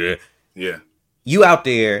single shit. Yeah. You out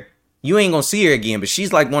there, you ain't gonna see her again, but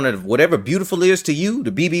she's like one of the, whatever beautiful is to you,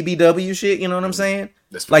 the BBBW shit. You know what I'm saying?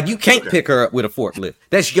 That's Like fine. you can't Okay. pick her up with a forklift.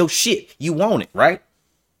 That's your shit. You want it, right?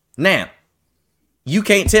 Now, you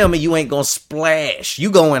can't tell me you ain't gonna splash.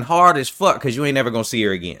 You going hard as fuck because you ain't never gonna see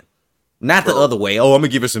her again. Not the Bro. other way. Oh, I'm gonna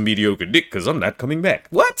give her some mediocre dick because I'm not coming back.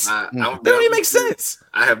 What? I'm That don't even make sense.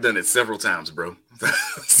 I have done it several times, bro.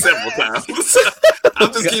 Several times.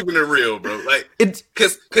 I'm just keeping it real, bro. Like, It.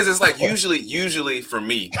 cause it's like usually for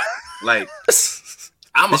me, like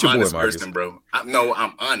I'm That's an your boy, honest Marcus. person, bro.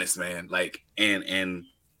 I'm honest, man. Like, and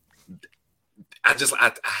I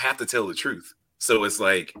have to tell the truth. So it's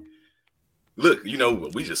like, look,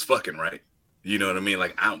 we just fucking, right? You know what I mean?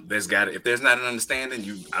 Like, if there's not an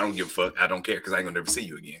understanding, I don't give a fuck. I don't care because I ain't gonna never see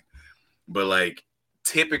you again. But like,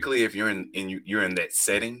 typically, if you're you're in that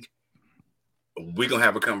setting, we gonna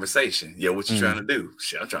have a conversation. Yeah, what you trying to do?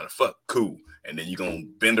 Shit, I'm trying to fuck. Cool. And then you gonna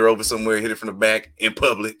bend her over somewhere, hit it from the back in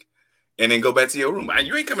public, and then go back to your room.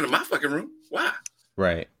 You ain't coming to my fucking room. Why?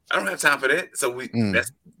 Right. I don't have time for that. So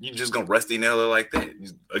you just gonna rusty nail her like that.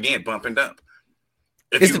 Again, bump and dump.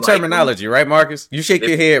 If It's you the like terminology, right, Marcus? You shake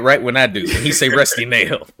your head right when I do. And he say rusty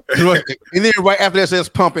nail. And then right after that says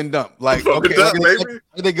pump and dump. Like, Pump and okay, dump, okay, baby.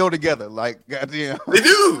 they go together. Like, goddamn. they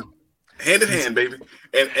do hand in hand, baby.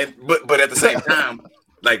 But at the same time,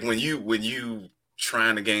 like when you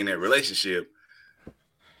trying to gain that relationship,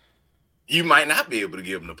 you might not be able to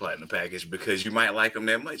give them the platinum package because you might like them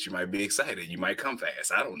that much. You might be excited. You might come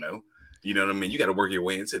fast. I don't know. You know what I mean? You got to work your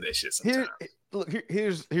way into that shit sometimes.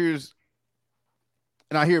 Here's,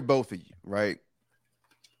 and I hear both of you, right?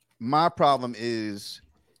 My problem is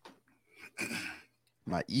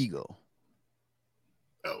my ego.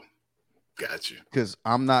 Oh, got you. Because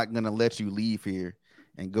I'm not gonna let you leave here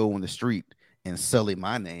and go in the street and sully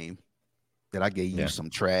my name that I gave you Yeah. some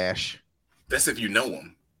trash. That's if you know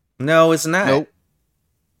them. No, it's not. Nope.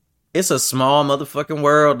 It's a small motherfucking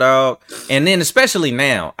world, dog. And then especially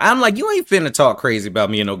now, I'm like, you ain't finna talk crazy about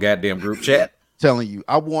me in no goddamn group chat. Telling you,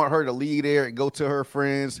 I want her to leave there and go to her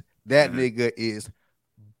friends. That nigga is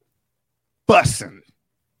bussing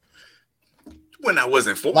When I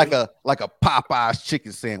wasn't for like a Popeye's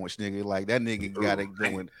chicken sandwich, nigga. Like that nigga got it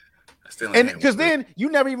going. And because then you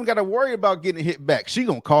never even got to worry about getting hit back. She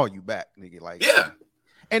gonna call you back, nigga. Like yeah,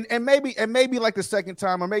 and maybe like the second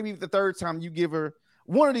time or maybe the third time you give her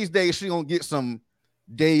one of these days, she gonna get some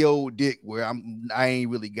day old dick where I ain't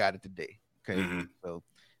really got it today. Okay, Mhm. so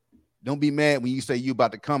don't be mad when you say you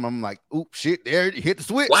about to come. I'm like, oop, shit, there, hit the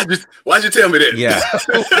switch. why'd you tell me that? Yeah.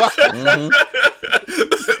 Mhm.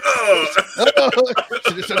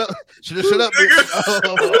 Should have shut up.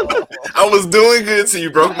 Bitch. I was doing good till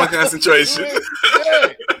you broke my concentration.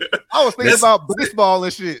 Hey, I was thinking about baseball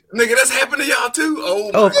and shit. Nigga, that's happened to y'all too.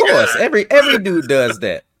 Oh, Oh, of my course. God. Every dude does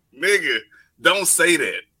that. Nigga, don't say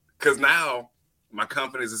that. Cause now my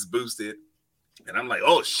confidence is boosted. And I'm like,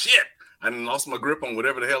 oh shit. I done lost my grip on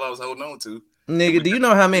whatever the hell I was holding on to. Nigga, do you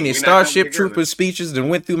know how many We not coming Starship together. Trooper speeches that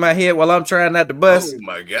went through my head while I'm trying not to bust? Oh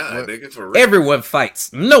my God, What? nigga, for real. Everyone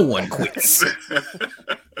fights. No one quits.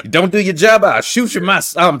 You don't do your job, I'll shoot you.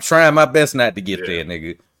 I'm trying my best not to get Yeah. there,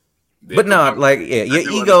 nigga. Yeah, But no, I- like, yeah, I your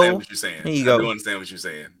do ego. understand what you're saying. Here you go. I do understand what you're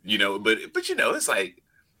saying. You know, but you know, it's like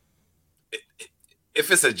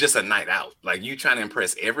if it's just a night out, like you trying to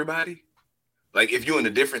impress everybody. Like if you're in a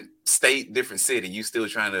different state, different city, you still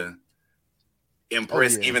trying to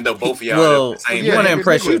impress, Oh, yeah. even though both of y'all Well, are the same. you want to yeah,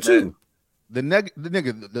 impress yeah, you too.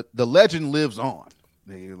 the legend lives on.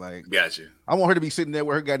 Nigga, like, Gotcha. I want her to be sitting there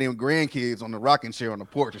with her goddamn grandkids on the rocking chair on the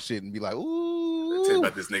porch and shit, and be like, "Ooh." Tell you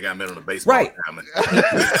about this nigga I met on the baseball Right. diamond.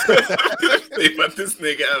 Tell you about this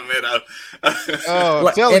nigga I met. Oh,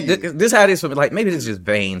 Like, telling you. this how it is for me. Like, maybe it's just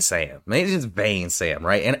vain Sam. Maybe it's just vain Sam,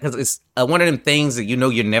 right? And because it's one of them things that you know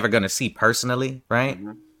you're never gonna see personally, right?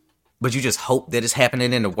 Mm-hmm. But you just hope that it's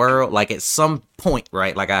happening in the world. Like at some point,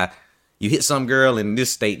 right? Like you hit some girl in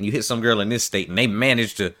this state and you hit some girl in this state, and they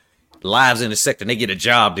manage to lives intersect and they get a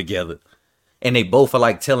job together, and they both are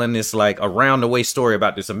like telling this like around the way story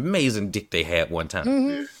about this amazing dick they had one time.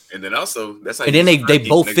 Yeah. And then also that's how And then they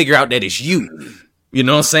both figure out that it's you. You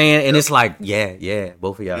know what I'm saying? And it's like, yeah,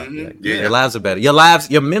 both of y'all. Mhm. Yeah, Yeah. your lives are better.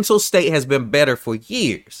 Your mental state has been better for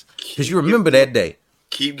years. Because you remember that day.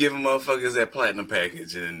 keep giving motherfuckers that platinum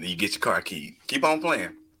package and you get your car key. Keep on playing.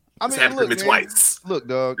 I It's mean, happened to look, me man, twice. Look,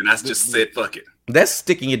 dog. And I just said fuck it. That's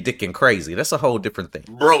sticking your dick in crazy. That's a whole different thing.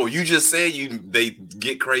 Bro, you just said they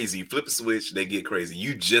get crazy. You flip a switch, they get crazy.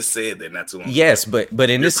 You just said that not too long ago. Yes, but in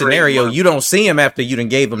You're this crazy, scenario, mom. you don't see him after you done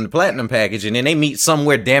gave them the platinum package, and then they meet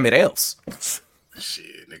somewhere damn it else.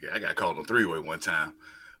 Shit, nigga, I got called on three-way one time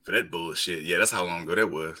for that bullshit. Yeah, that's how long ago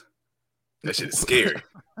that was. That shit is scary.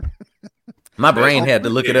 My brain had to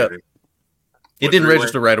look it up. It What, didn't three-way?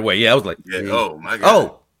 register right away. Yeah, I was like, Yeah. Oh my god.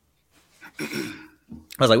 oh.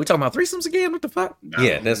 I was like, we talking about threesomes again? What the fuck? No,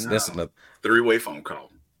 Yeah, that's no. another. Three-way phone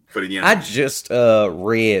call for the young. I just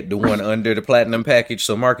read the one under the platinum package.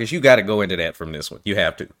 So Marcus, you got to go into that from this one. You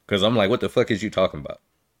have to, because I'm like, what the fuck is you talking about?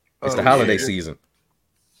 It's the holiday season.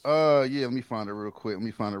 Yeah. Let me find it real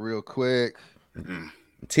quick.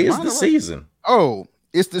 Tis Mine the are right. season. Oh,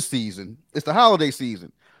 it's the season. It's the holiday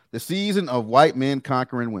season. The season of white men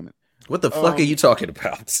conquering women. What the fuck are you talking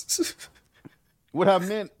about? What I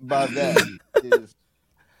meant by that is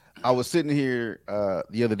I was sitting here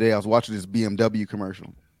the other day. I was watching this BMW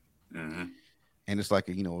commercial, Mhm. and it's like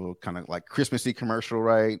a little kind of like Christmassy commercial,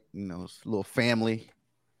 right? It's a little family,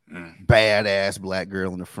 badass black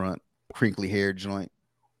girl in the front, crinkly hair joint,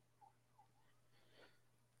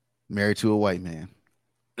 married to a white man.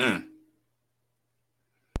 Mm.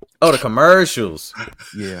 Oh, the commercials.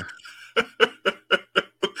 Yeah,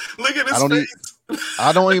 Look at I his don't face.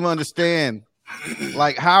 I don't even understand.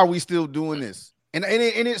 Like, how are we still doing this? And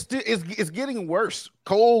it's still it's getting worse.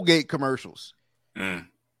 Colgate commercials. Mm.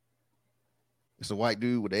 It's a white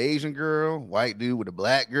dude with an Asian girl, white dude with a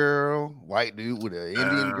black girl, white dude with an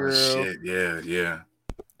Indian girl. Shit. Yeah.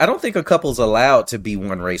 I don't think a couple's allowed to be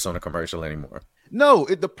one race on a commercial anymore. No,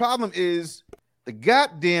 the problem is the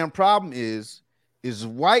goddamn problem is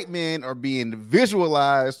white men are being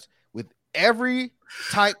visualized with every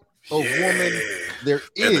type of woman there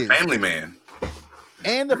And is, the family man.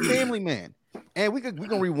 and the family man. And we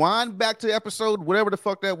gonna rewind back to episode whatever the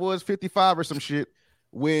fuck that was, 55 or some shit,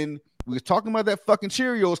 when we was talking about that fucking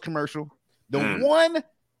Cheerios commercial. The one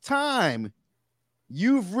time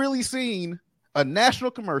you've really seen a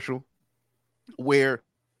national commercial where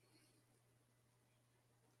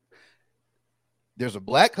there's a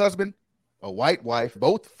black husband, a white wife,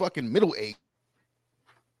 both fucking middle age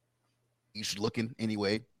looking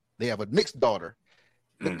anyway. They have a mixed daughter.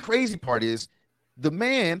 The crazy part is the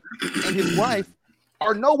man and his wife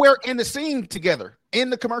are nowhere in the scene together in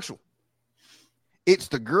the commercial. It's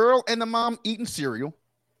the girl and the mom eating cereal,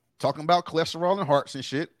 talking about cholesterol and hearts and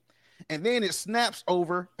shit. And then it snaps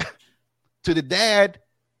over to the dad.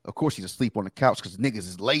 Of course, he's asleep on the couch because niggas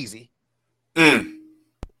is lazy. Mm.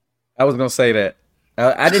 I was gonna say that.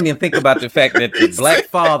 I didn't even think about the fact that the black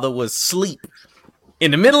father was asleep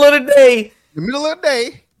in the middle of the day, In the middle of the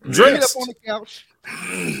day, dressed. up on the couch,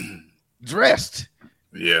 dressed,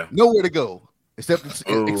 Yeah. nowhere to go except to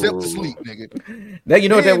sleep, nigga. Now you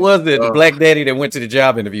know what that Man. was? The black daddy that went to the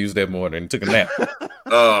job interviews that morning and took a nap.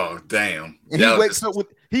 Oh damn. And That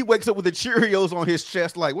he was wakes up with the Cheerios on his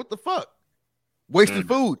chest, like, what the fuck? Wasting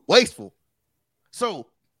food, wasteful. So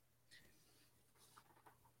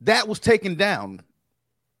that was taken down.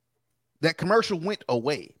 That commercial went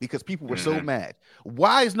away because people were so mad.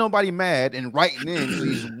 Why is nobody mad and writing in to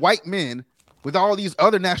these white men with all these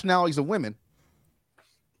other nationalities of women?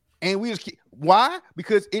 And we just why?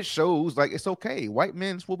 Because it shows like it's okay. White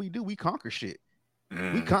men's what we do. We conquer shit.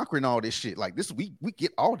 We conquering all this shit. Like this, we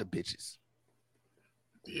get all the bitches.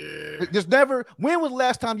 Yeah. There's never. When was the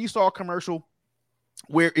last time you saw a commercial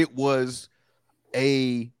where it was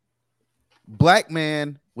a black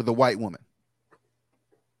man with a white woman?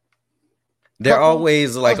 They're Couple,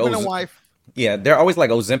 always like husband and wife. Yeah, they're always like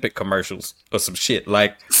Ozempic commercials or some shit.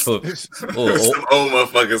 Like, Some old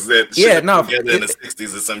motherfuckers that together in the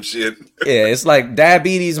 60s or some shit. Yeah, it's like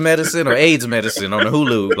diabetes medicine or AIDS medicine on the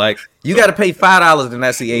Hulu. Like, you got to pay $5 to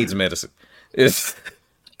not see AIDS medicine. It's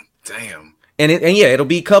damn. And it'll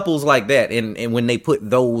be couples like that. And when they put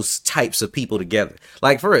those types of people together,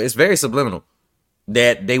 like for real, it's very subliminal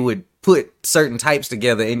that they would put certain types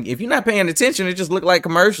together. And if you're not paying attention, it just look like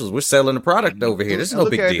commercials. We're selling the product over here. This is no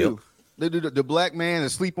big deal. The black man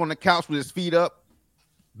is sleep on the couch with his feet up,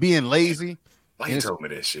 being lazy. Why you told me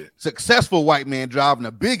that shit? Successful white man driving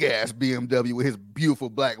a big ass BMW with his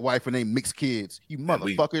beautiful black wife and they mixed kids. You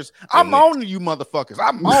motherfuckers. I'm on you motherfuckers.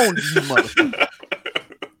 I'm on you motherfuckers.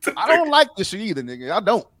 I don't like this shit either, nigga.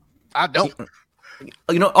 I don't.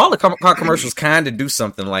 You know, all the car commercials kind of do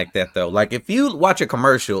something like that, though. Like, if you watch a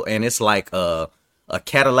commercial and it's like a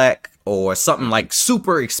Cadillac or something like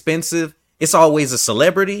super expensive, it's always a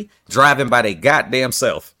celebrity driving by their goddamn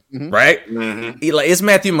self, right? Mm-hmm. It's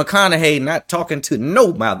Matthew McConaughey not talking to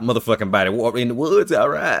no motherfucking body. Walk in the woods, all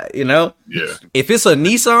right, you know? Yeah. If it's a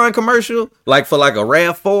Nissan commercial, like for like a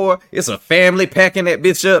RAV4, it's a family packing that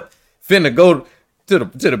bitch up, finna go to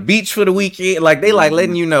the beach for the weekend. Like, they like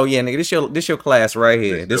letting you know, yeah, nigga, this your class right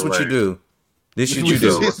here. This what you do. This what you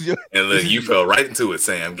do. And look, you fell right into it,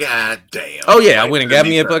 Sam. God damn. Oh, yeah, I went and got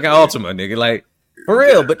me a fucking Altima, nigga. Like, for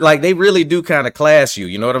real, but like they really do kind of class you.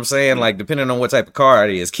 You know what I'm saying? Like, depending on what type of car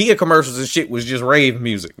it is. Kia commercials and shit was just rave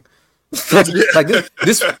music. Like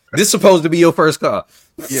this supposed to be your first car.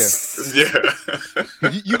 Yeah.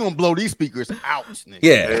 You gonna blow these speakers out, nigga.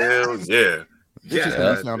 Yeah. Hell yeah.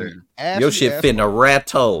 Yeah. Your shit fitting a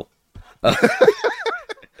rattle.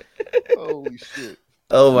 Holy shit.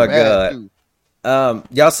 Oh my god.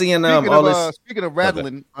 Y'all seeing all this? Speaking of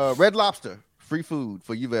rattling, Red Lobster, free food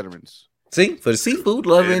for you veterans. See, for the seafood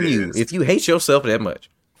loving you, if you hate yourself that much.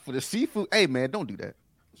 For the seafood, hey man, don't do that.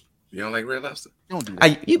 You don't like Red Lobster? Don't do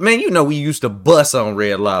that. Man, you know we used to bust on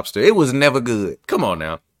Red Lobster. It was never good. Come on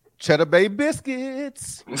now. Cheddar Bay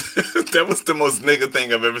biscuits. That was the most nigga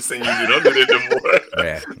thing I've ever seen you do. Don't do that no more.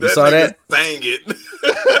 Yeah, you saw that? Sang it.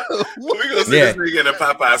 We're gonna see this nigga in a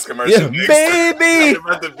Popeyes commercial. Yeah, baby.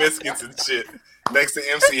 About the biscuits and shit next to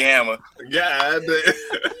MC Hammer. God damn.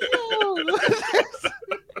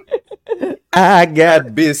 I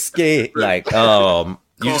got biscuit. Like, you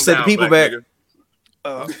just said the people back.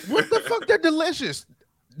 What the fuck? They're delicious.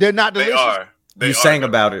 They're not delicious. They are. You sang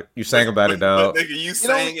about it. You sang about it, dog. Nigga, you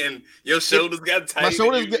sang and your shoulders got tight. My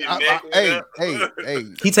shoulders get. Hey.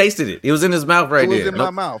 He tasted it. It was in his mouth right there. It was in my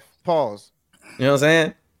mouth. Pause. You know what I'm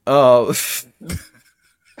saying? Oh.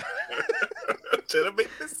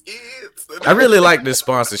 I really like this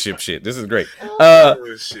sponsorship shit. This is great.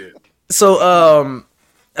 Shit. So, oh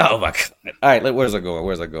my god! All right, where's I going?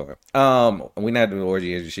 We not doing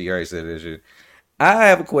orgy as she already said this shit. I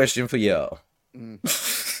have a question for y'all.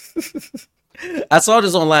 I saw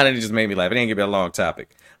this online and it just made me laugh. It ain't gonna be a long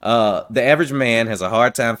topic. The average man has a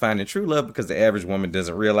hard time finding true love because the average woman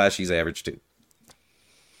doesn't realize she's average too.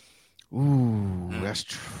 Ooh, that's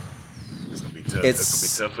true. It's gonna be tough.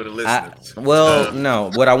 It's gonna be tough for the listeners.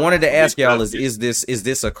 No. What I wanted to ask y'all is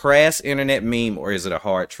this a crass internet meme or is it a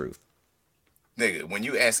hard truth? Nigga, when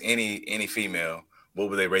you ask any female, what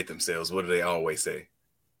would they rate themselves? What do they always say?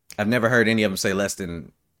 I've never heard any of them say less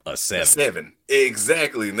than a 7. A 7.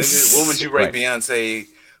 Exactly, nigga. What would you rate Right. Beyonce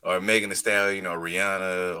or Megan Thee Stallion or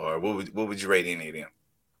Rihanna or what would you rate any of them?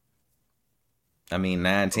 I mean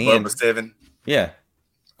 9, 10. Above a 7? Yeah,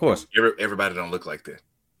 of course. Everybody don't look like that.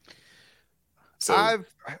 So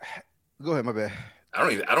go ahead, my bad. I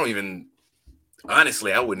don't even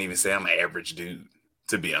honestly, I wouldn't even say I'm an average dude,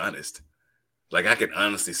 to be honest. Like, I can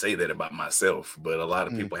honestly say that about myself, but a lot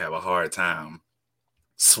of people have a hard time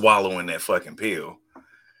swallowing that fucking pill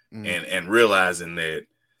and realizing that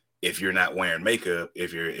if you're not wearing makeup,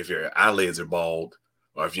 if your eyelids are bald,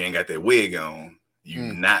 or if you ain't got that wig on,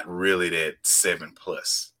 you're not really that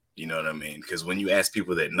 7+. You know what I mean? Because when you ask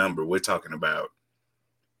people that number, we're talking about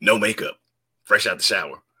no makeup, fresh out the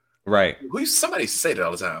shower. Right. Somebody say that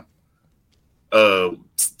all the time.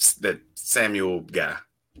 That Samuel guy.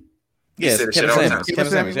 Yes,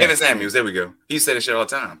 Kevin Samuels, there we go. He said that shit all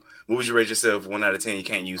the time. What would you rate yourself 1 out of 10? You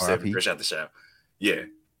can't use 7 fresh out the shower. Yeah.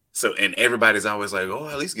 So, and everybody's always like, oh,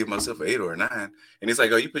 at least give myself an 8 or a 9. And it's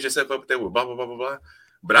like, oh, you put yourself up there with blah, blah, blah, blah, blah.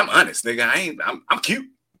 But I'm honest, nigga. I'm cute.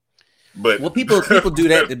 But people do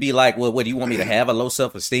that to be like, well, what do you want me to have? A low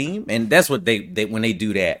self-esteem? And that's what they when they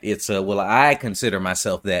do that. It's well, I consider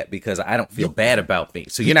myself that because I don't feel bad about me.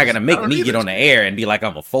 So you're not gonna make me get on the air and be like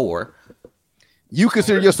I'm a 4. You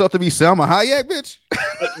consider yourself to be Selma Hayek, bitch?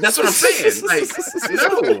 That's what I'm saying. Like,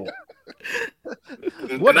 no.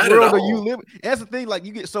 What Not world at are you all. living? That's the thing. Like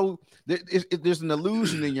you get so there's an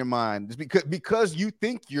illusion in your mind. It's because you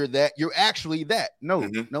think you're that, you're actually that. No,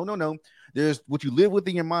 no. There's what you live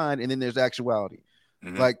within your mind, and then there's actuality.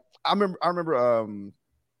 Like I remember I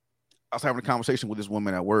was having a conversation with this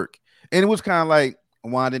woman at work, and it was kind of like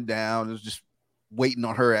winding down. It was just waiting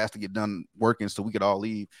on her ass to get done working so we could all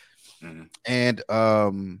leave. And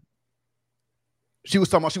she was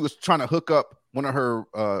talking about she was trying to hook up one of her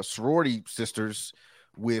sorority sisters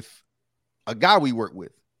with a guy we work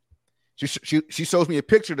with. She shows me a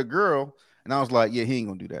picture of the girl, and I was like, yeah, he ain't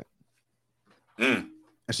gonna do that. And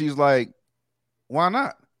she's like, why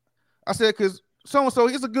not? I said, because so-and-so,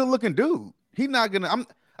 he's a good-looking dude. He's not gonna,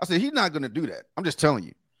 I said, he's not gonna do that. I'm just telling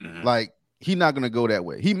you. Like, he's not gonna go that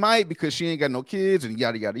way. He might because she ain't got no kids and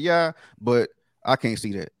yada yada yada, but I can't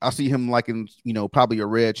see that. I see him liking, probably a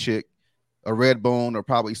red chick, a red bone, or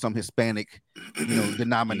probably some Hispanic,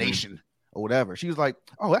 denomination or whatever. She was like,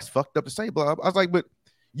 oh, that's fucked up to say, blah. I was like, but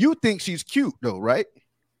you think she's cute though, right?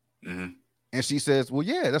 And she says, well,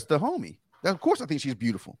 yeah, that's the homie. Of course I think she's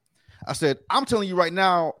beautiful. I said, I'm telling you right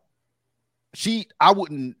now, I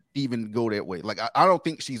wouldn't even go that way. Like, I don't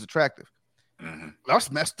think she's attractive. That's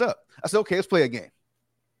messed up. I said, okay, let's play a game.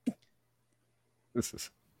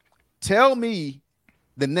 Tell me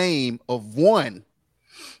the name of one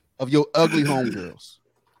of your ugly homegirls.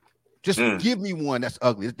 Just give me one that's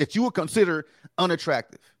ugly that you would consider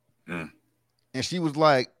unattractive. And she was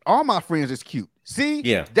like, all my friends is cute. See,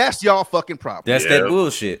 that's y'all fucking problem. That's that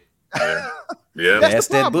bullshit. That's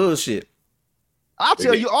that bullshit. I'll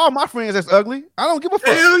tell you, all my friends that's ugly. I don't give a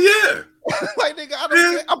fuck. Hell yeah. Like, nigga, I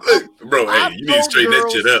don't bro, hey, you need to straighten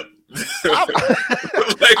that shit up.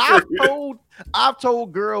 I've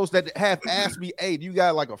told girls that have asked me, hey, do you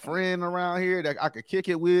got like a friend around here that I could kick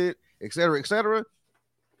it with, et cetera, et cetera?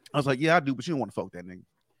 I was like, yeah, I do, but you don't want to fuck that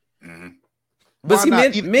nigga. But see,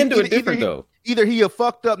 men do it different though. Either he a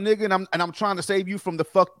fucked up nigga, and I'm trying to save you from the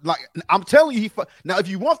fuck. Like, I'm telling you, now if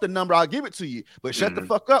you want the number, I'll give it to you. But shut the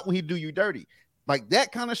fuck up when he do you dirty, like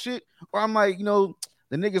that kind of shit. Or I'm like,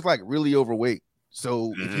 the nigga's like really overweight.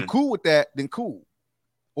 So if you cool with that, then cool.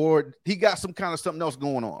 Or he got some kind of something else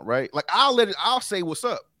going on, right? Like I'll say what's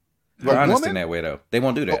up. We're honest in that way though. They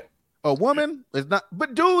won't do that. A woman is not,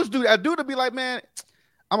 but dudes do that. A dude to be like, man,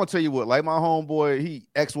 I'm gonna tell you what, like my homeboy, he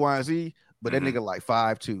X, Y, and Z, but that nigga like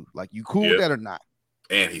 5'2". Like, you cool with that or not?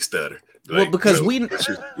 And he stuttered. Like, well, because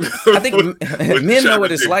I think men know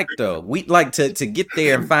what it's like though. We like to get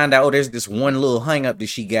there and find out, there's this one little hang up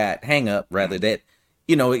that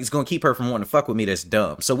it's gonna keep her from wanting to fuck with me. That's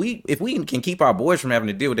dumb. So if we can keep our boys from having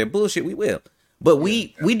to deal with that bullshit, we will. But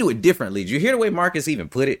we do it differently. Did you hear the way Marcus even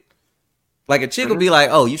put it? Like, a chick will be like,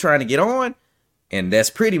 oh, you trying to get on? And that's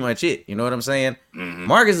pretty much it. You know what I'm saying?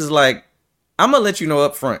 Marcus is like, I'm gonna let you know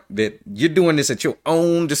up front that you're doing this at your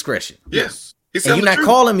own discretion. Yes. And you're not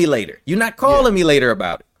calling me later. You're not calling me later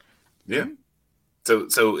about it. Yeah.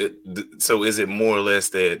 So is it more or less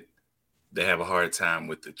that they have a hard time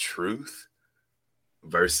with the truth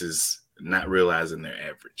versus not realizing their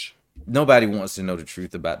average? Nobody wants to know the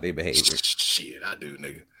truth about their behavior. Shit, I do,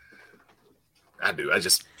 nigga. I do.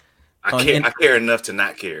 I care enough to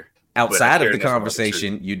not care. Outside of the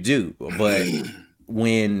conversation, you do. But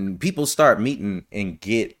when people start meeting and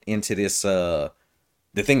get into this, the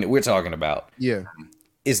thing that we're talking about,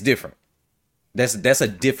 it's different. That's a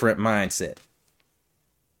different mindset.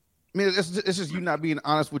 I mean, it's just you not being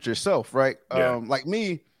honest with yourself, right? Like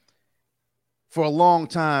me, for a long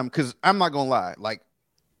time, because I'm not gonna lie, like,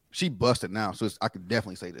 she busted now, so I could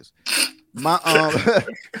definitely say this. My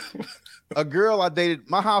a girl I dated,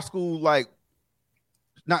 my high school, like,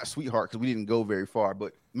 not sweetheart, because we didn't go very far,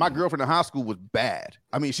 but my girlfriend in high school was bad.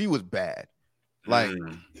 I mean, she was bad. Like,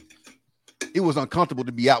 it was uncomfortable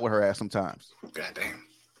to be out with her ass sometimes. Goddamn.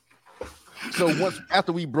 So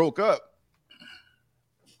after we broke up,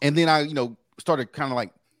 and then I, started kind of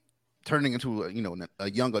like turning into a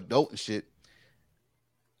young adult and shit,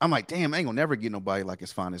 I'm like, damn, I ain't gonna never get nobody like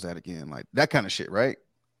as fine as that again. Like, that kind of shit, right?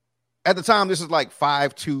 At the time, this is like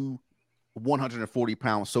 5'2", 140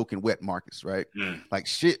 pounds soaking wet Marcus, right? Like,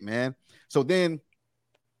 shit, man. So then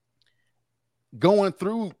going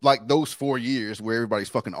through like those 4 years where everybody's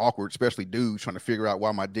fucking awkward, especially dudes trying to figure out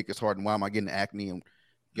why my dick is hard and why am I getting acne and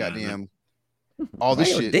goddamn all this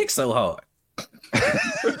shit. Your dick so hard.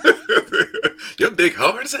 Your dick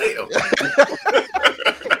hard as hell.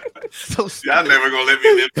 So y'all never gonna let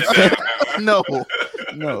me live that down. No.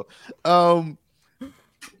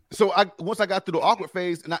 So once I got through the awkward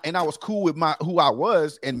phase and I was cool with who I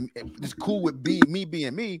was and just cool with me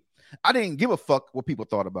being me, I didn't give a fuck what people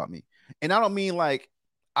thought about me. And I don't mean like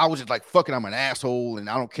I was just like, fucking, I'm an asshole and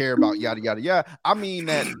I don't care about yada yada yada. I mean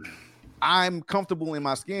that I'm comfortable in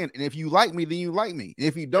my skin, and if you like me, then you like me. And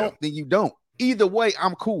if you don't, then you don't. Either way,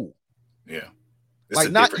 I'm cool. Yeah, it's like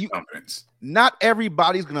a not different you. confidence. Not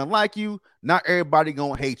everybody's gonna like you. Not everybody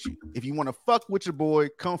gonna hate you. If you want to fuck with your boy,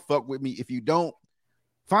 come fuck with me. If you don't,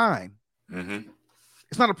 fine. Mm-hmm.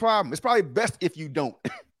 It's not a problem. It's probably best if you don't.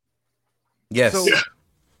 Yes. So,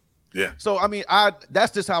 yeah. So I mean,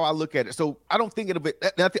 that's just how I look at it. So I don't think it'll be.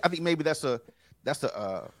 I think maybe that's a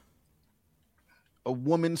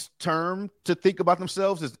woman's term to think about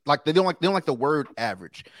themselves. Is like they don't like the word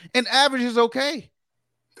average, and average is okay.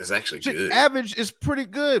 That's actually good. Average is pretty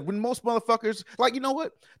good when most motherfuckers like, you know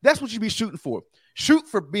what? That's what you be shooting for. Shoot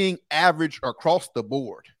for being average across the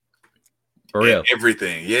board. For real.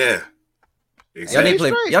 Everything. Yeah.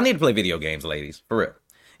 Exactly. Y'all need to play video games, ladies. For real.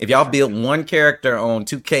 If y'all build one character on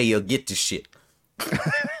 2K, you'll get this shit.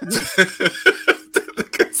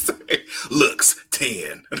 Looks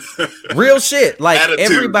 10. Real shit. Like Attitude,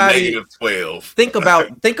 everybody -12.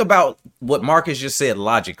 think about what Marcus just said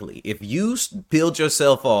logically. If you build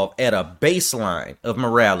yourself off at a baseline of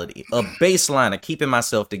morality, a baseline of keeping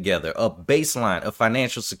myself together, a baseline of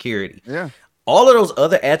financial security, all of those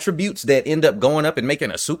other attributes that end up going up and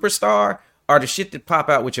making a superstar are the shit that pop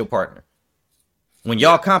out with your partner. When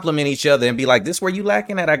y'all compliment each other and be like, "This where you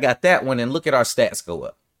lacking at? I got that one," and look at our stats go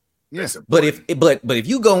up. Yes, but if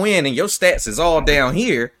you go in and your stats is all down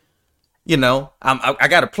here, you know, I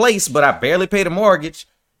got a place, but I barely pay the mortgage.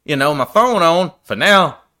 You know, my phone on for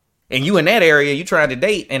now, and you in that area, you trying to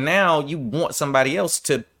date, and now you want somebody else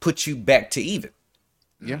to put you back to even.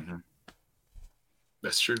 Yeah,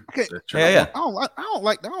 that's true. Okay. That's true. Yeah. I don't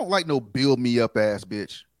like no build me up ass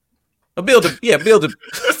bitch. Build a.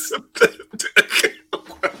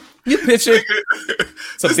 You picture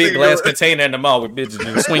it's a big glass container in the mall with bitches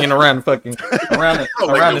just swinging around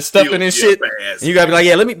the stuffing and shit. And you gotta be like,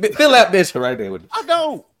 yeah, let me fill that bitch right there with. I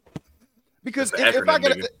don't, because if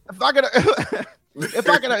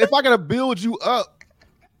I gotta build you up,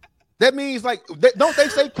 that means like don't they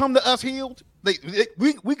say come to us healed?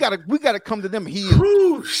 We gotta come to them healed.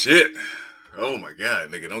 Ooh, shit. Oh my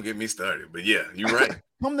god, nigga, don't get me started. But yeah, you're right.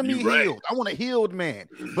 Come to me healed. I want a healed man.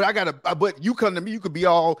 But you come to me, you could be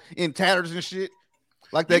all in tatters and shit.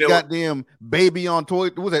 Like that goddamn baby on toy.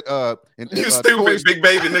 What was that? You stupid big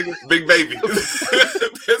baby, nigga. Big baby.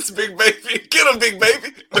 That's big baby. Get him, big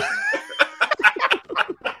baby.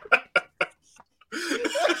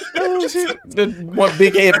 Oh, shit. The one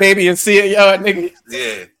big head baby and see it, y'all nigga.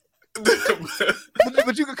 Yeah.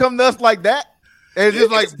 But you could come to us like that and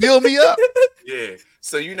just like build me up. Yeah.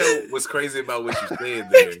 So you know what's crazy about what you said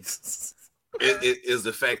there? It is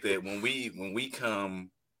the fact that when we come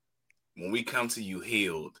to you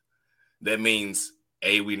healed, that means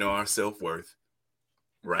A, we know our self-worth,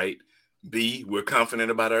 right? B, we're confident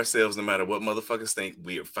about ourselves no matter what motherfuckers think.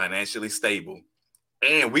 We are financially stable.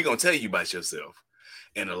 And we're gonna tell you about yourself.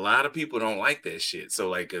 And a lot of people don't like that shit. So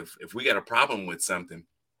like if we got a problem with something,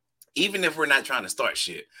 even if we're not trying to start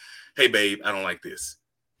shit, hey babe, I don't like this.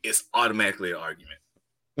 It's automatically an argument.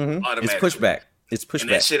 It's pushback. And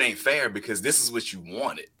that shit ain't fair because this is what you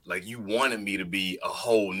wanted. Like you wanted me to be a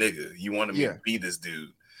whole nigga. You wanted me to be this dude.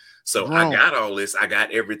 So I got all this. I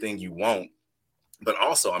got everything you want. But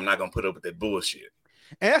also I'm not gonna put up with that bullshit.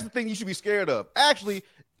 And that's the thing you should be scared of. Actually,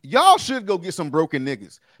 y'all should go get some broken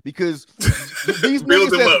niggas because these build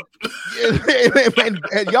them up.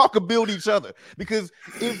 and y'all could build each other. Because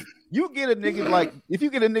if you get a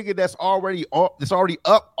nigga that's already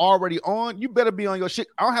up, already on, you better be on your shit.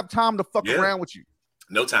 I don't have time to fuck around with you.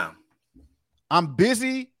 No time. I'm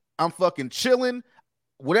busy. I'm fucking chilling.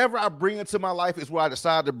 Whatever I bring into my life is what I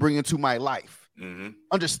decide to bring into my life.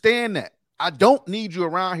 Understand that. I don't need you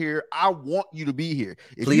around here. I want you to be here.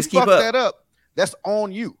 If Please you keep fuck up. that up, that's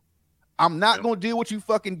on you. I'm not going to deal with you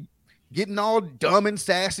fucking getting all dumb and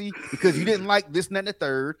sassy because you didn't like this and that and the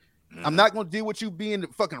third. I'm not going to deal with you being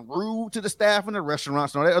fucking rude to the staff in the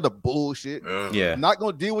restaurants and all that other bullshit. Yeah. I'm not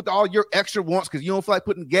going to deal with all your extra wants because you don't feel like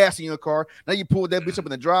putting gas in your car. Now you pull that bitch up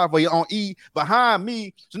in the driveway on E behind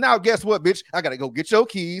me. So now guess what, bitch? I got to go get your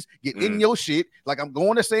keys, get in your shit like I'm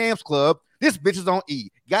going to Sam's Club. This bitch is on E.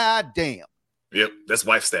 God damn. Yep. That's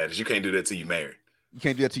wife status. You can't do that till you married. You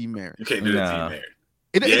can't do that till you married. You can't do that till you married.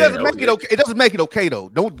 It doesn't make it okay. It doesn't make it okay though.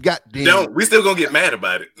 Don't goddamn. Don't. We still gonna get mad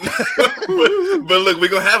about it. but look, we're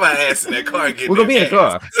gonna have our ass in that car. And we're gonna be in the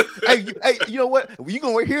car. hey, you know what? You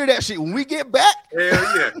gonna hear that shit when we get back?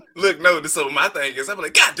 Hell yeah. Look, no. So my thing is, I'm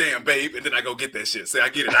like, goddamn, babe, and then I go get that shit. Say I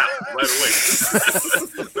get it out right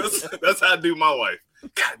away. that's how I do my wife.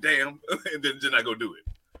 Goddamn, and then I go do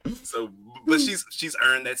it. So, but she's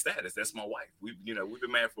earned that status. That's my wife. We've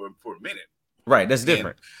been married for a minute. Right, that's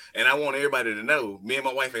different. And I want everybody to know, me and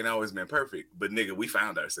my wife ain't always been perfect, but nigga, we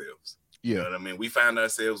found ourselves. Yeah. You know what I mean? We found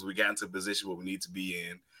ourselves. We got into a position where we need to be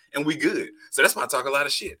in, and we good. So that's why I talk a lot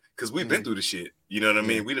of shit, because we've been through the shit. You know what I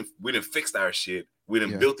mean? We done fixed our shit. We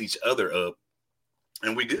done built each other up,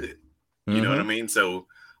 and we good. You know what I mean? So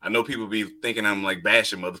I know people be thinking I'm like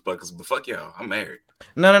bashing motherfuckers, but fuck y'all, I'm married.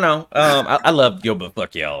 No. I love your but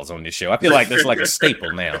fuck y'all's on this show. I feel like that's like a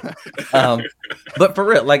staple now. But for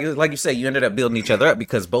real, like you say, you ended up building each other up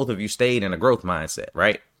because both of you stayed in a growth mindset,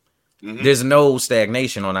 right? Mm-hmm. There's no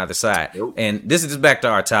stagnation on either side. Nope. And this is just back to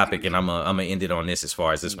our topic, and I'm gonna end it on this as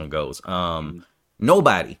far as this one goes.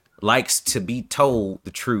 Nobody likes to be told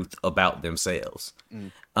the truth about themselves.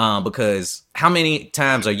 Because how many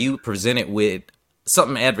times are you presented with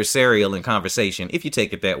something adversarial in conversation, if you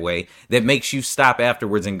take it that way, that makes you stop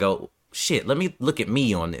afterwards and go, shit, let me look at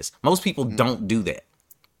me on this. Most people don't do that.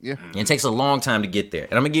 Yeah. And it takes a long time to get there.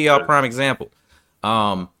 And I'm going to give y'all a prime example.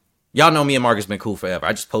 Y'all know me and Marcus been cool forever.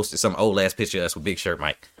 I just posted some old ass picture of us with Big Shirt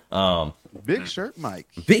Mike. Big Shirt Mike.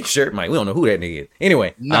 Big Shirt Mike. We don't know who that nigga is.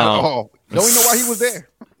 Anyway. Not at all. Don't even know why he was there.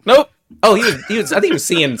 Nope. Oh, he was I think he was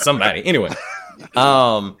seeing somebody. Anyway.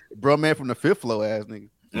 Bro, man from the fifth floor ass nigga.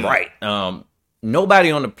 Right. Nobody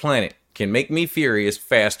on the planet can make me furious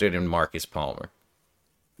faster than Marcus Palmer.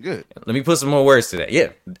 Good. Let me put some more words to that.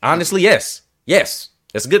 Yeah. Honestly, yes. Yes.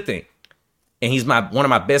 That's a good thing. And he's one of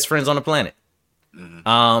my best friends on the planet.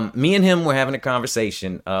 Me and him were having a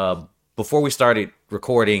conversation before we started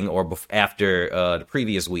recording or after the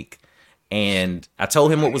previous week. And I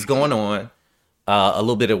told him what was going on, a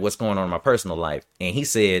little bit of what's going on in my personal life. And he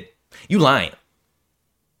said, "You lying."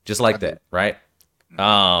 Just like that, right?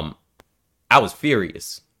 I was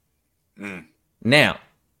furious. Now,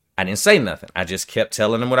 I didn't say nothing. I just kept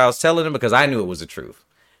telling him what I was telling him because I knew it was the truth.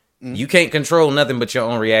 You can't control nothing but your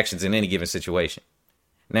own reactions in any given situation.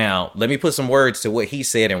 Now, let me put some words to what he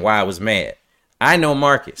said and why I was mad. I know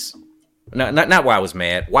Marcus. No, not why I was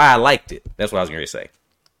mad, why I liked it. That's what I was going to say.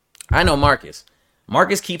 I know Marcus.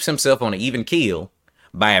 Marcus keeps himself on an even keel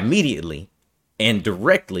by immediately and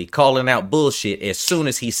directly calling out bullshit as soon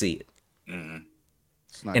as he see it.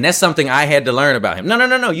 And that's something I had to learn about him.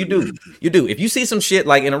 No. You do. You do. If you see some shit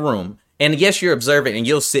like in a room, and yes, you're observant and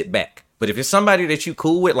you'll sit back. But if it's somebody that you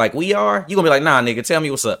cool with like we are, you're going to be like, nah, nigga, tell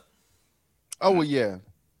me what's up. Oh, well, yeah.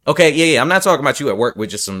 Okay, yeah. I'm not talking about you at work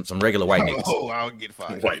with just some regular white niggas. Oh, I'll get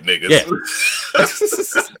fired. White niggas. Yeah.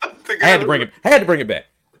 I had to bring it back.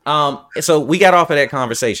 So we got off of that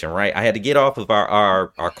conversation, right? I had to get off of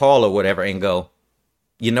our call or whatever and go,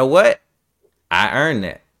 you know what? I earned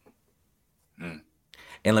that.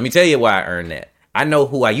 And let me tell you why I earned that. I know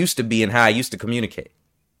who I used to be and how I used to communicate.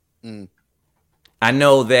 I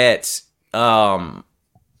know that I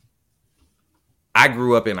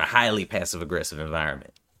grew up in a highly passive-aggressive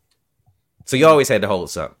environment. So you always had to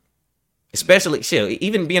hold something. Especially,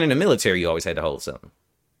 even being in the military, you always had to hold something.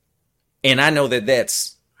 And I know that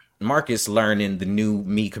that's Marcus learning the new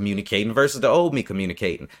me communicating versus the old me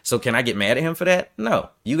communicating. So can I get mad at him for that? No.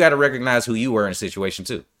 You got to recognize who you were in a situation,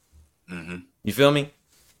 too. You feel me?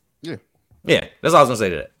 Yeah, that's all I was gonna say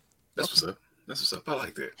to that. That's what's up. I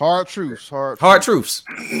like that. Hard truths. Hard truths.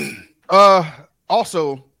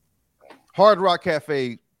 Also, Hard Rock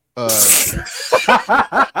Cafe. I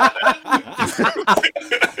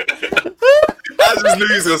just knew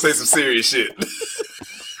he was gonna say some serious shit.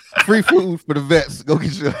 Free food for the vets. Go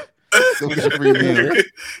get your free meal.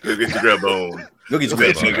 Go get your grub on. Go get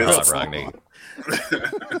your grub on. Hard Rock, nigga.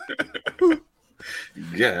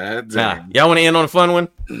 God damn. Y'all want to end on a fun one?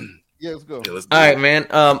 Yeah, let's go. Yeah, let's All right, man.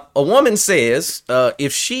 A woman says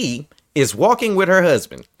if she is walking with her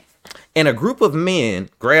husband and a group of men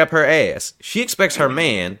grab her ass, she expects her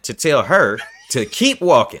man to tell her to keep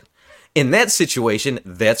walking. In that situation,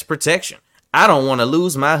 that's protection. I don't want to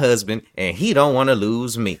lose my husband, and he don't want to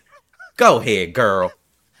lose me. Go ahead, girl.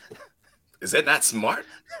 Is that not smart?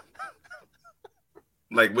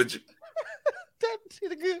 Like, would you?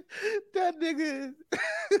 That nigga,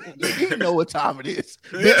 you know what time it is.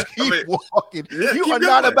 Bitch, keep walking. Yeah, you keep are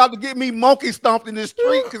not going. about to get me monkey stomped in the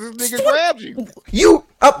street because this nigga grabbed you.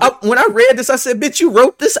 When I read this, I said, bitch, you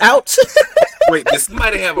wrote this out? Wait, did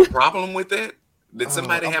somebody have a problem with that? Did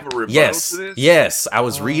somebody have a rebuttal to this? Yes. I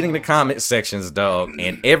was reading the comment sections, dog,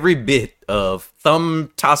 and every bit of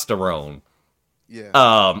thumbtosterone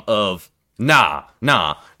of nah.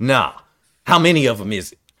 How many of them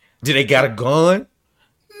is it? Do they got a gun?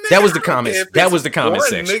 That was the comments. That was the comment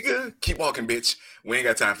section. Nigga, keep walking, bitch. We ain't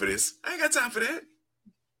got time for this. I ain't got time for that.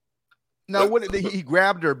 No, what did he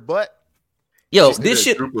grabbed her butt? Yo, She said this a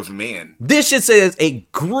shit. group of men. This shit says a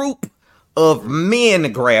group of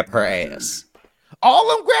men grab her ass.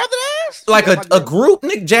 All of them grab the ass? Like a group,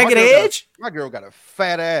 Nick, Jagged Edge? My girl got a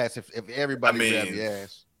fat ass if everybody grab the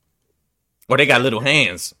ass. Or they got little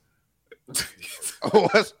hands. No,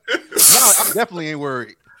 I definitely ain't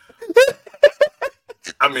worried.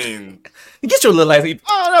 I mean, get your little ass.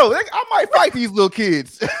 Oh no, I might fight these little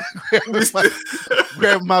kids.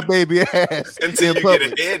 grab my baby ass until you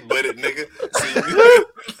get a head butted, nigga.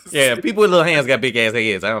 Yeah, people with little hands got big ass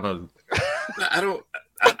heads. I don't know.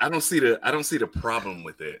 I don't see the problem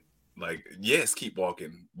with it. Like, yes, keep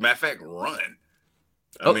walking. Matter of fact, run.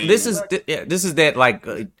 I mean, this is that like.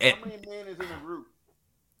 How many men is in a group?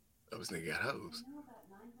 Oh, this nigga got hoes.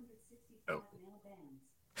 Oh,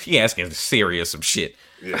 She asking serious some shit.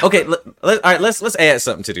 yeah. Okay, all right. Let's add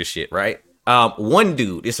something to this shit, right? One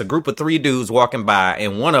dude, it's a group of 3 dudes walking by,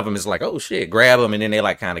 and one of them is like, "Oh shit," grab them, and then they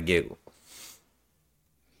like kind of giggle.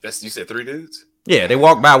 You said 3 dudes? Yeah, they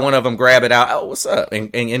walk by, one of them grab it out. Oh, what's up?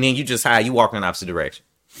 And then you just you walk in the opposite direction.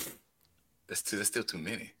 That's still too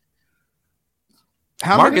many.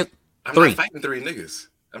 How many? I'm 3. not fighting 3 niggas.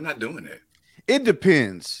 I'm not doing that. It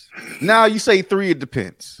depends. Now you say 3, it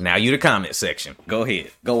depends. Now you the comment section. Go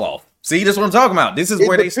ahead, go off. See, this is what I'm talking about. This is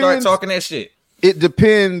where they start talking that shit. It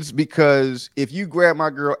depends, because if you grab my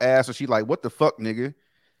girl ass and she like, "What the fuck, nigga?"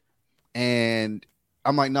 and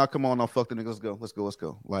I'm like, "Nah, come on, no, fuck the nigga. Let's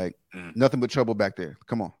go. Like, nothing but trouble back there.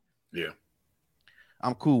 Come on." Yeah.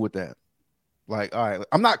 I'm cool with that. Like, all right,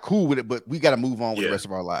 I'm not cool with it, but we got to move on with the rest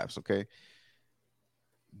of our lives, okay?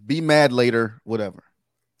 Be mad later, whatever.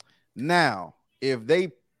 Now, if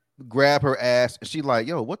they grab her ass and she like,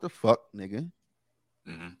 "Yo, what the fuck, nigga?"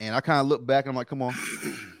 And I kind of look back and I'm like, "Come on."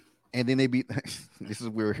 And then they be, this is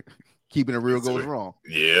where keeping it real goes wrong.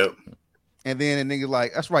 Yep. And then the nigga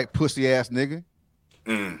like, "That's right, pussy ass nigga."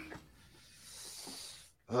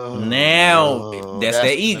 Now that's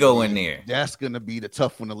the ego in there. That's gonna be the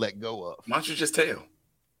tough one to let go of. Why don't you just tell?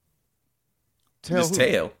 Just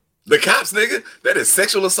tell. The cops, nigga, that is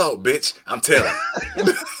sexual assault, bitch. I'm telling.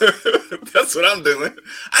 That's what I'm doing.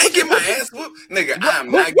 I ain't getting my ass whooped, nigga.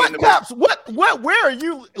 I'm not getting the cops. What? Where are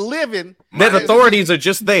you living? The authorities are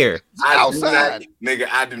just there. Outside, nigga.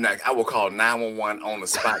 I do not. I will call 911 on the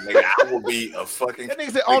spot, nigga. I will be a fucking. That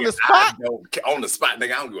nigga said on the spot. On the spot,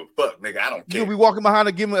 nigga. I don't give a fuck, nigga. I don't care. You'll be walking behind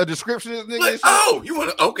and giving a description of this nigga. Like, oh, you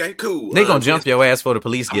want to? Okay, cool. They gonna jump your ass for the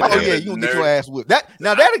police get there. Oh yeah, you gonna get your ass whooped.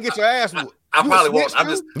 That'll get your ass whooped. I probably won't.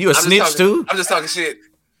 You a snitch too? I'm just talking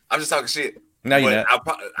shit. No, you're not.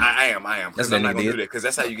 I am. Because I'm not gonna do that. Because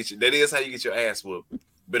that's how you get that is how you get your ass whooped.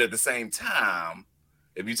 But at the same time,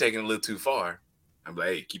 if you taking it a little too far, I'm like,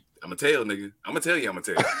 hey, I'm gonna tell, nigga. I'm gonna tell you. Hey,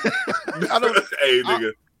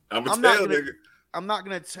 nigga. I'm gonna tell, nigga. I'm not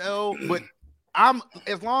gonna tell, but I'm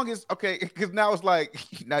as long as okay. Because now it's like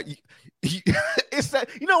now it's that,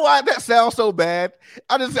 you know why that sounds so bad?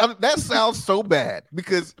 That sounds so bad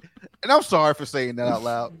because, and I'm sorry for saying that out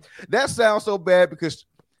loud. That sounds so bad because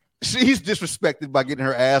she's disrespected by getting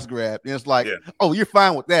her ass grabbed, and it's like, oh, you're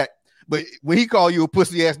fine with that, but when he call you a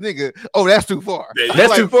pussy ass nigga, oh, that's too far. Yeah, that's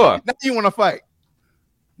like, too far. Now you want to fight.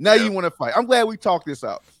 You want to fight. I'm glad we talked this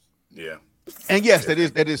out. Yeah. And yes, that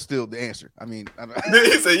is still the answer. I mean,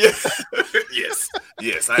 he said yes.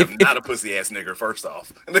 I am not a pussy ass nigga. First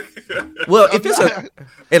off, well, if it's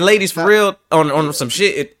and ladies for real on some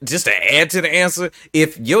shit, just to add to the answer,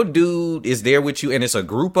 if your dude is there with you and it's a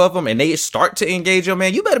group of them and they start to engage your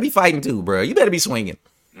man, you better be fighting too, bro. You better be swinging.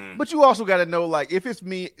 But you also got to know, like, if it's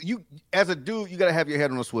me, you as a dude, you got to have your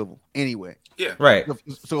head on a swivel anyway. Yeah, right.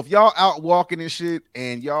 So if y'all out walking and shit,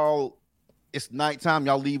 and it's nighttime,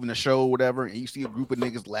 y'all leaving the show or whatever, and you see a group of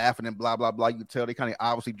niggas laughing and blah, blah, blah. You can tell they kind of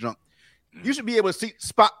obviously drunk. You should be able to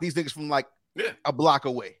spot these niggas from like a block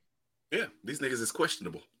away. Yeah, these niggas is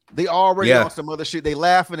questionable. They already on some other shit. They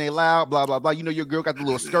laughing, they loud, blah, blah, blah. You know your girl got the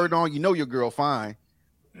little skirt on. You know your girl fine.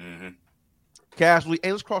 Casually,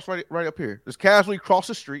 hey, let's cross right up here. Let's casually cross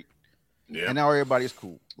the street. Yeah. And now everybody's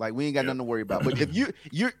cool. Like, we ain't got nothing to worry about. But if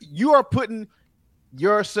you are putting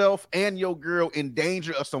yourself and your girl in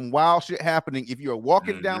danger of some wild shit happening if you're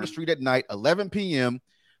walking down the street at night, 11 p.m.,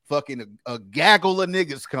 fucking a gaggle of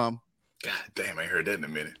niggas come. God damn, I ain't heard that in a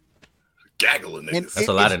minute. A gaggle of niggas. That's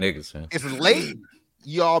a lot of niggas, man. It's late.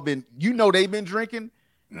 Y'all been, they've been drinking.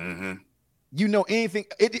 You know anything.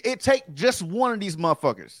 It take just one of these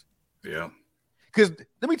motherfuckers. Yeah. Because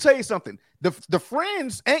let me tell you something. The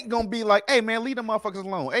friends ain't gonna be like, hey man, leave the motherfuckers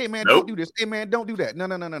alone. Hey man, don't do this. Hey man, don't do that. No.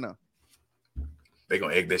 They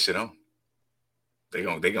gonna egg that shit on. They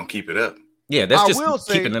gonna keep it up. Yeah, that's just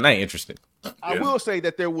keeping the night interesting. I will say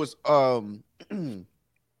that there was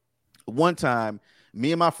one time,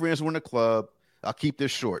 me and my friends were in a club. I'll keep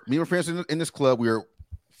this short. Me and my friends in this club, we were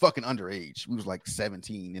fucking underage. We was like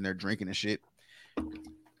 17 and they're drinking and shit.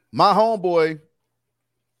 My homeboy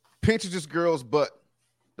pinches this girl's butt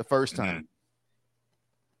the first time.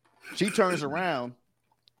 She turns around.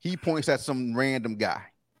 He points at some random guy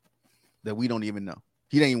that we don't even know.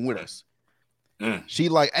 He ain't even with us. She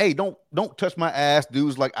like, hey, don't touch my ass.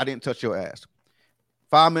 Dude's like, I didn't touch your ass.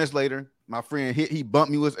 5 minutes later, my friend he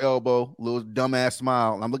bumped me with his elbow, little dumbass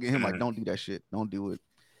smile. And I'm looking at him like, don't do that shit. Don't do it.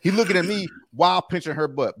 He looking at me while pinching her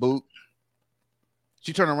butt, boot.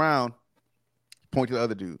 She turned around, point to the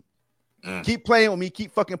other dude. Keep playing with me,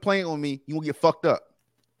 keep fucking playing with me. You won't get fucked up.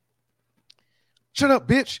 Shut up,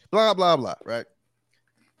 bitch. Blah, blah, blah. Right?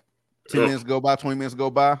 10 minutes go by, 20 minutes go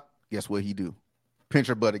by. Guess what he do? Pinch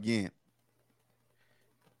her butt again.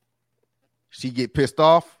 She get pissed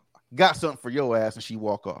off, got something for your ass, and she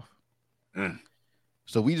walk off.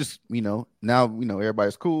 So we just, now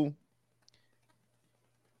everybody's cool.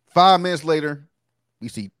 5 minutes later, we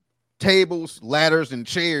see tables, ladders, and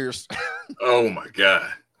chairs. Oh my God.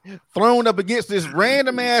 Thrown up against this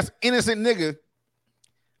random ass innocent nigga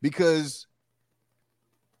because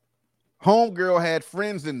homegirl had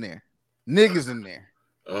friends in there, niggas in there.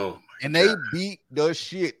 Oh my and God. they beat the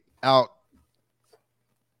shit out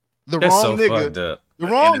the That's wrong so nigga. fucked up. The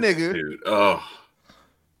wrong Innocent nigga. dude. Oh.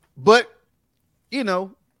 But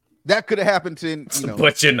that could have happened to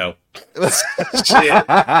But Shit. no,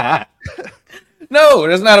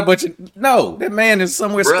 that's not a butcher. No, that man is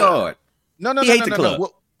somewhere Bruh. scarred. No, He hate the club.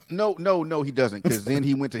 Well, no, he doesn't. Because then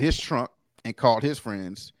he went to his trunk and called his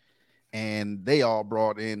friends, and they all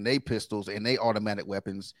brought in they pistols and they automatic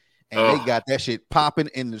weapons, and they got that shit popping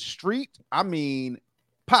in the street. I mean,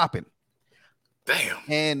 popping. Damn.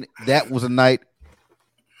 And that was a night.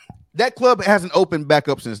 That club hasn't opened back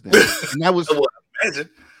up since then. And that was Well, imagine.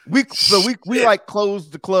 we Shit. like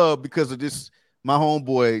closed the club because of this. My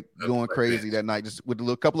homeboy going like crazy that. that night, just with a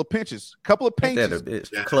little couple of pinches, couple of Ain't that a pinches.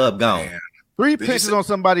 bitch? Club gone. Man. 3 Did you pinches say- on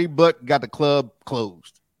somebody, but got the club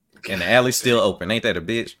closed. And the alley's still open. Ain't that a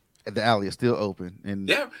bitch? And the alley is still open in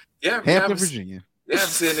Yeah. Hampton, Virginia. You ever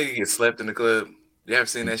seen a nigga get slept in the club? You ever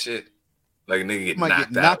seen that shit? Like a nigga get Somebody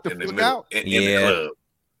get knocked knocked out the in the fuck middle out? in Yeah. the club.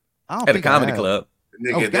 I don't At a think I comedy have. club.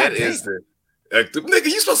 Nigga, Oh, that goddamn. is the nigga.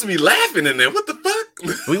 You supposed to be laughing in there. What the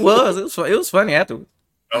fuck? We was. It was funny afterwards.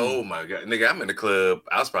 Oh my God, nigga! I'm in the club.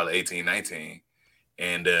 I was probably 18, 19,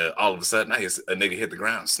 and all of a sudden I hear a nigga hit the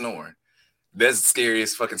ground snoring. That's the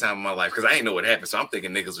scariest fucking time of my life because I ain't know what happened. So I'm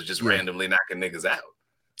thinking niggas were just randomly knocking niggas out.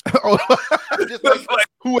 Oh, just like Like,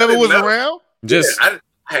 whoever was No. around. Just I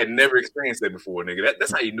had never experienced that before, nigga.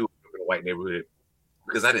 That's how you knew it was in a white neighborhood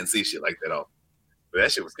because I didn't see shit like that often. But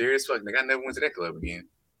that shit was scary as fuck, nigga. I never went to that club again.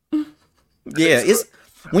 yeah. It's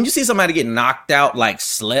when you see somebody get knocked out, like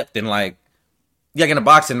slept, and like in a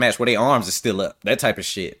boxing match where their arms are still up, that type of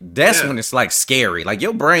shit. That's Yeah. when it's like scary. Like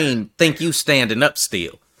your brain think you standing up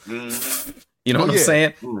still. You know what I'm yeah.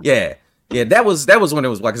 saying? Yeah. Yeah, that was when it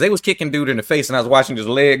was like, cause they was kicking dude in the face, and I was watching his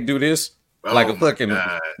leg do this like Oh a my fucking.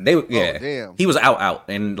 God. Yeah, damn. he was out,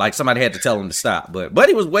 and like somebody had to tell him to stop, but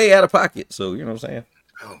he was way out of pocket. So you know what I'm saying?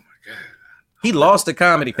 Oh my God. He lost the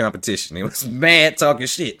comedy competition. He was mad talking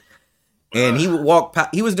shit, and he would walk.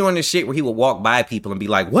 He was doing this shit where he would walk by people and be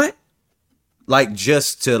like, "What?" Like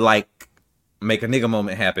just to like make a nigga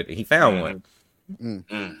moment happen. He found one.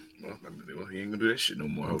 Well, he ain't gonna do that shit no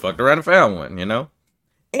more. Fucked around and found one. You know.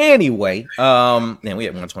 Anyway, man, we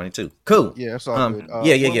at 122. Cool. Yeah, that's all good.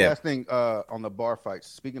 yeah. One last thing on the bar fights.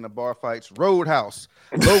 Speaking of bar fights, Roadhouse,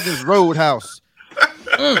 Logan's Roadhouse.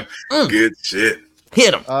 Good shit.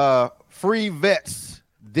 Hit him. Free vets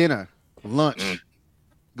dinner, lunch.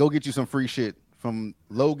 Go get you some free shit from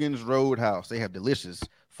Logan's Roadhouse. They have delicious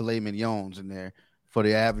filet mignons in there for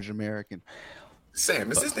the average American. Sam,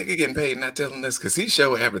 is this nigga getting paid not telling us? Because he's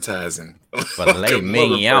show advertising. Filet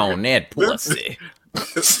mignon, that pussy.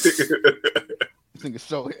 This nigga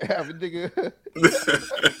so have nigga.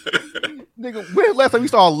 Nigga, when last time you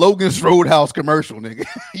saw a Logan's Roadhouse commercial, nigga?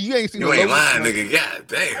 You ain't seen You a ain't Logan's lying, commercial. nigga. God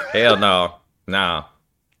damn. Hell no. Nah.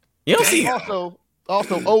 You don't see. Damn.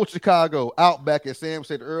 Also, Old Chicago, Outback, as Sam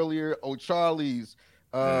said earlier, O'Charlie's,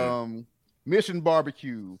 Mission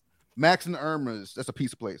Barbecue, Max and Irma's. That's a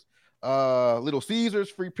pizza place. Little Caesars,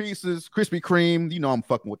 free pizzas, Krispy Kreme. You know I'm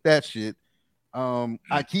fucking with that shit.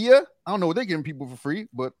 IKEA. I don't know what they're giving people for free,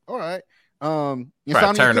 but all right.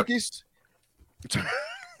 Insomnia turnip. cookies.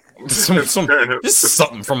 Just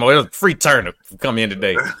something from a free turnip come in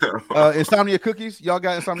today. Insomnia cookies. Y'all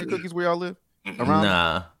got Insomnia cookies where y'all live? Around?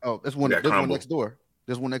 Nah. Oh, there's one. Yeah, There's one Crumble. next door.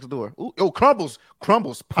 There's one next door. Ooh, oh, Crumbles.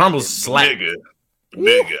 Crumbles popping, slap.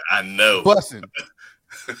 Nigga, I know. Bussing.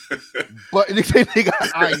 But nigga,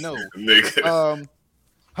 I know. Nigga.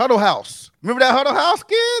 Huddle House. Remember that Huddle House,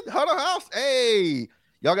 kid? Huddle House. Hey,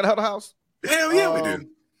 y'all got a Huddle House? Hell yeah, we do.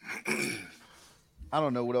 I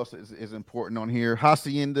don't know what else is important on here.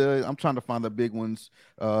 Hacienda. I'm trying to find the big ones.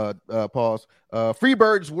 Pause.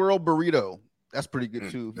 Freebird's World Burrito. That's pretty good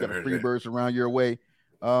too. You got a Freebirds around your way.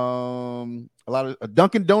 A lot of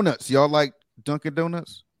Dunkin' Donuts. Y'all like Dunkin'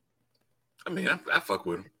 Donuts? I mean, I fuck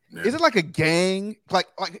with them. Yeah. Is it like a gang? Like,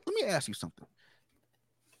 let me ask you something.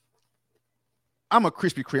 I'm a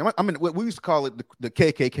Krispy Kreme. I'm in what we used to call it the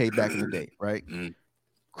KKK back in the day, right?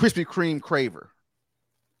 Krispy Kreme craver.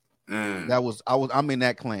 I'm in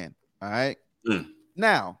that clan. All right.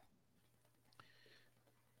 Now,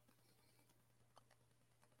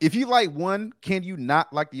 if you like one, can you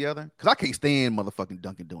not like the other? Because I can't stand motherfucking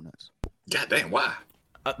Dunkin' Donuts. God damn, why?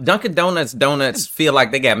 Dunkin' donuts feel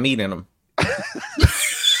like they got meat in them.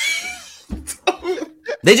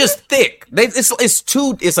 They just thick.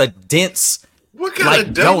 It's a dense. What kind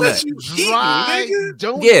of donuts you eating,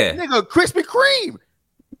 nigga? Yeah, nigga, Krispy Kreme.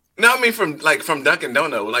 No, I mean from Dunkin'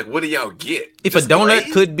 Donut. Like, what do y'all get? If a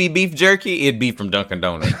donut could be beef jerky, it'd be from Dunkin'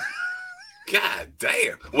 Donuts. God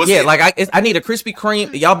damn. I need a Krispy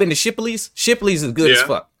Kreme. Y'all been to Shipley's? Shipley's is good as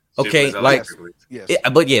fuck. Okay, yes.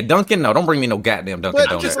 But yeah, Dunkin', no, don't bring me no goddamn Dunkin'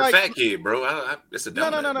 Donuts. I'm just a fat kid, bro. It's a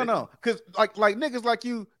donut. No. Because like niggas like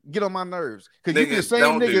you get on my nerves. Because you Niggas, the same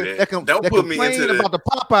don't do nigga that. that complain about the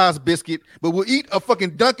Popeyes biscuit, but will eat a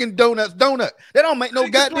fucking Dunkin' Donuts donut. That don't make no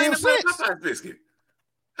goddamn sense. Popeyes biscuit.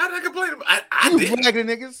 How did I complain about? I you did. bragging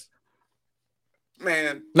niggas.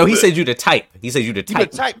 Man. No, he said you the type. He said you the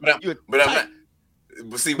type. But I'm not.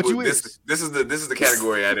 But see, this is the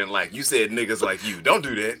category I didn't like. You said niggas like you. Don't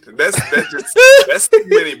do that. That's too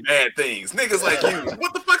many bad things. Niggas like you.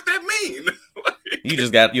 What the fuck that mean? You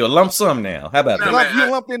just got you a lump sum now. How about that? You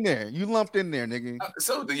lumped in there. You lumped in there, nigga.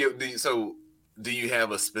 So do you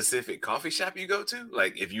have a specific coffee shop you go to?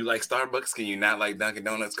 Like, if you like Starbucks, can you not like Dunkin'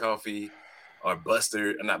 Donuts coffee or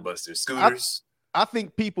Scooters? I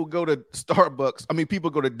think people go to Starbucks. I mean, people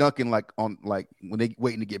go to Dunkin' like when they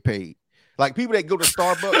waiting to get paid. Like people that go to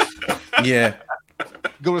Starbucks, yeah.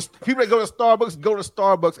 People that go to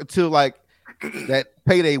Starbucks until like that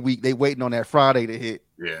payday week. They waiting on that Friday to hit.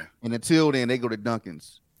 Yeah. And until then, they go to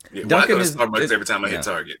Dunkin's. Yeah, Dunkin' is Starbucks every time I hit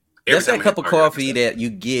Target. That's that cup of coffee that you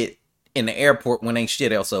get in the airport when ain't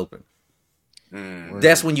shit else open.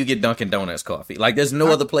 That's when you get Dunkin' Donuts coffee. Like there's no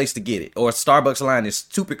other place to get it. Or Starbucks line is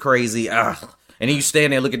stupid crazy. And then you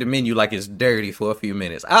stand there and look at the menu like it's dirty for a few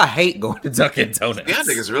minutes. I hate going to Dunkin' Donuts. Yeah,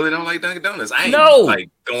 niggas really don't like Dunkin' Donuts. I ain't like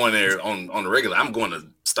going there on the regular. I'm going to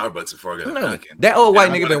Starbucks before I go to Dunkin'. That old white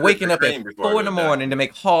nigga been waking up at 4 in the morning to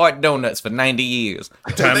make hard donuts for 90 years.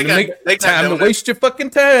 Time to waste your fucking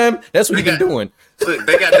time. That's what you been doing. Look,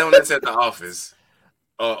 they got donuts at the office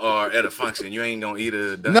or at a function. You ain't gonna eat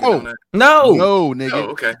a Dunkin' donut? No, nigga. Oh,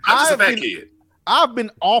 okay. I'm just a fat kid. I've been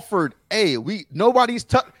offered, nobody's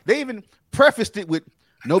touched. They even prefaced it with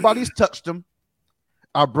nobody's touched them.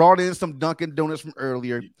 I brought in some Dunkin' Donuts from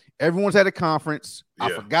earlier. Everyone's at a conference. Yeah. I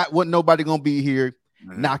forgot what nobody gonna be here.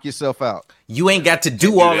 Knock yourself out. You ain't got to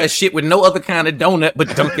do all that shit with no other kind of donut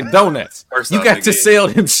but Dunkin' Donuts. You got to sell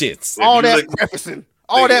them shits. All that prefacing.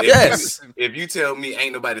 All that. Yes. If you tell me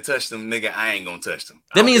ain't nobody touched them, nigga, I ain't gonna touch them.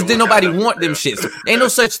 That means didn't nobody want them shits. Ain't no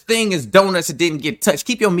such thing as donuts that didn't get touched.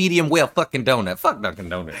 Keep your medium well fucking donut. Fuck Dunkin'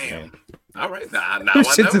 Donuts. Damn. All right, nah,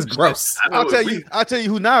 shit is gross. I'll tell you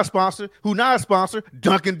who not a sponsor. Who not a sponsor?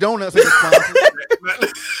 Dunkin' Donuts ain't a sponsor.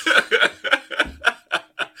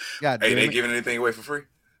 God damn, they giving anything away for free?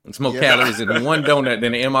 It's more calories in one donut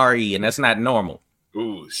than an MRE, and that's not normal.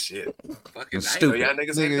 Ooh, shit. Fucking stupid. Y'all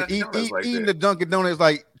niggas eating the Dunkin' Donuts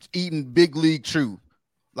like eating Big League Chew.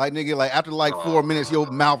 Like, nigga, like after 4 minutes, your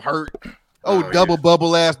mouth hurt. Double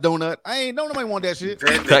bubble ass donut. Don't nobody want that shit.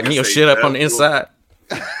 Cutting your shit up on the inside.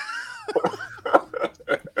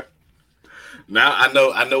 Now I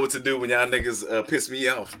know what to do when y'all niggas piss me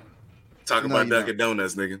off. Talking about Dunkin'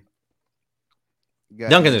 Donuts, nigga.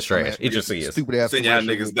 Dunkin' is trash. It just is. Stupid ass. Send y'all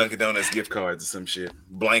niggas Dunkin' Donuts gift cards or some shit,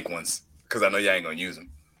 blank ones, because I know y'all ain't gonna use them,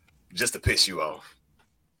 just to piss you off.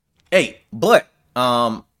 Hey, but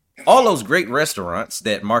all those great restaurants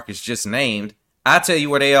that Marcus just named, I tell you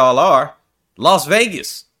where they all are: Las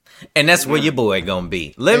Vegas. And that's where your boy gonna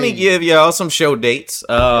be. Let me give y'all some show dates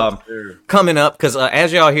coming up, because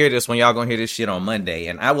as y'all hear this, when y'all gonna hear this shit on Monday,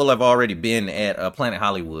 and I will have already been at Planet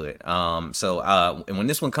Hollywood. And when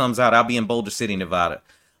this one comes out, I'll be in Boulder City, Nevada,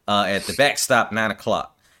 at the Backstop 9:00.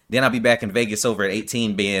 Then I'll be back in Vegas over at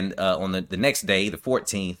 18 Bend on the next day, the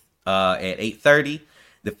 14th, at 8:30.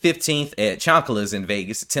 The 15th at Chonkala's in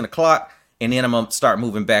Vegas at 10 o'clock. And then I'm going to start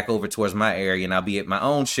moving back over towards my area, and I'll be at my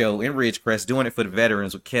own show in Ridgecrest doing it for the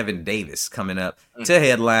veterans with Kevin Davis coming up to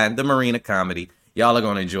headline the Marina Comedy. Y'all are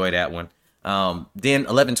going to enjoy that one. Then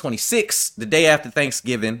 11/26, the day after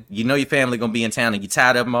Thanksgiving, you know your family going to be in town and you're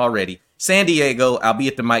tired of them already. San Diego, I'll be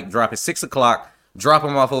at the mic drop at 6 o'clock. Drop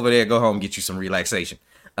them off over there, go home, get you some relaxation.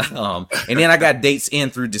 And then I got dates in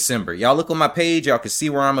through December. Y'all look on my page. Y'all can see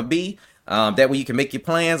where I'm going to be. That way you can make your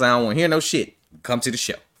plans. I don't want to hear no shit. Come to the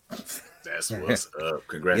show. That's what's up.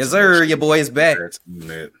 Congrats. Yes, sir. Your boy is back. Good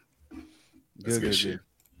shit.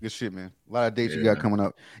 Good shit, man. A lot of dates you got coming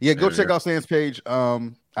up. Yeah, go check out Sam's page.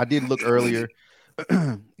 I did look earlier.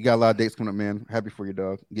 You got a lot of dates coming up, man. Happy for your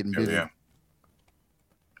dog. Getting busy. Hell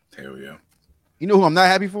yeah. You know who I'm not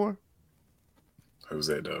happy for? Who's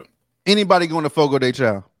that, dog? Anybody going to Fogo de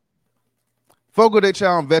Chao? Fogo de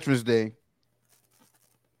Chao on Veterans Day.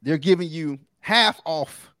 They're giving you half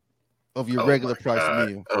off of your regular price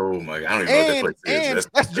meal. Oh my God. I don't even know what that place is.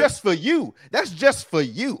 That's just for you. That's just for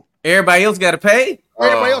you. Everybody else got to pay?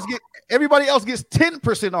 Everybody else gets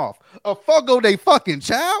 10% off. A Fogo de fucking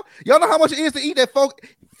Chao. Y'all know how much it is to eat that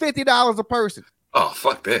 $50 a person. Oh,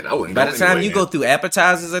 fuck that. I wouldn't. By the time you go through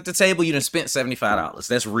appetizers at the table, you done spent $75.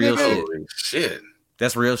 That's real shit. Holy shit.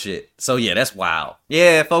 That's real shit. So yeah, that's wild.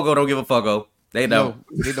 Yeah, Fogo don't give a fucko. They don't.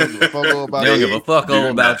 They don't give a fucko about you. They don't give a fucko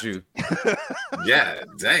about you. Yeah,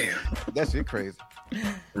 damn. That shit crazy.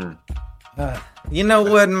 You know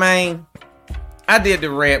what, man? I did the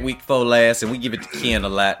rant week 4 last, and we give it to Ken a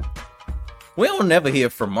lot. We don't never hear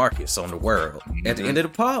from Marcus on the world at the end of the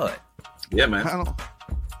pod. Yeah, man.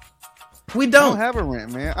 We don't have a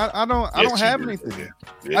rant, man. I don't have anything.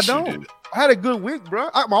 Yes, I don't. I had a good week, bro.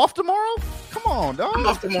 I'm off tomorrow. Come on, dog. I'm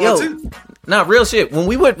off tomorrow too. Nah, real shit. When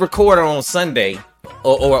we would record on Sunday,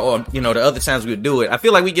 or you know the other times we would do it, I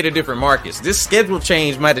feel like we get a different Marcus. This schedule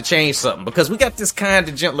change might have changed something because we got this kind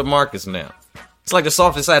of gentler Marcus now. It's like the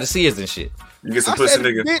softest side of Sears and shit. You get some pussy,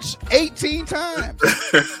 nigga. Bitch, 18 times.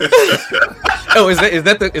 Oh, is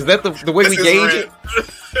that the way we gauge it?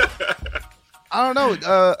 I don't know.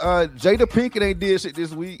 Jada Pinkett ain't did shit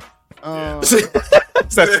this week. That's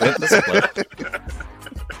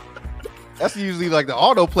usually like the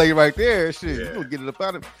autoplay right there. Shit, you gonna get it up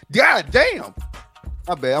out of him. God damn.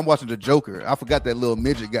 My bad. I'm watching The Joker. I forgot that little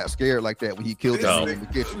midget got scared like that when he killed him in the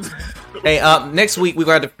kitchen. Hey, next week we're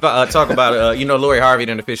going to talk about Lori Harvey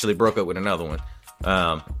then officially broke up with another one.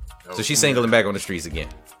 So she's singling back on the streets again.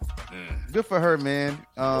 Good for her, man.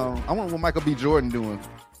 I wonder what Michael B. Jordan doing.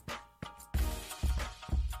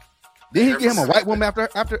 Did he get him a white woman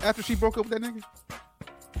after she broke up with that nigga?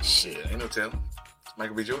 Shit, ain't no telling.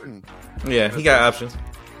 Michael B. Jordan. Yeah, he got options.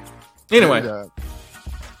 Anyway.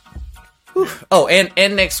 Oh,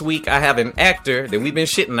 and next week I have an actor that we've been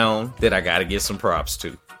shitting on that I gotta give some props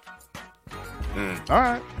to. All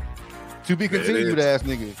right. To be continued, ass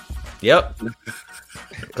nigga. Yep.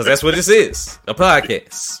 Because that's what this is. A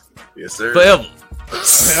podcast. Yes, sir. Forever.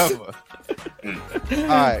 All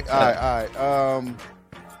right.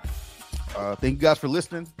 Thank you guys for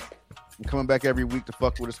listening and coming back every week to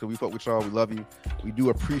fuck with us because we fuck with y'all. We love you. We do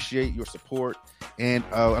appreciate your support. And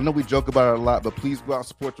I know we joke about it a lot, but please go out and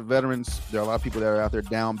support the veterans. There are a lot of people that are out there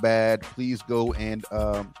down bad. Please go and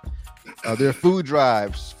there are food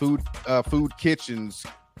drives, food kitchens,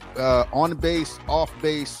 on base, off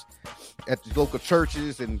base, at the local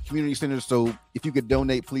churches and community centers. So if you could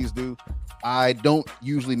donate, please do. I don't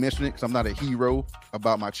usually mention it because I'm not a hero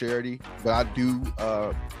about my charity, but I do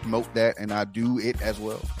promote that and I do it as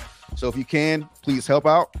well. So if you can, please help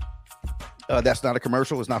out. That's not a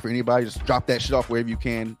commercial. It's not for anybody. Just drop that shit off wherever you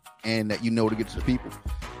can and that you know to get to the people.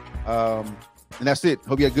 And that's it.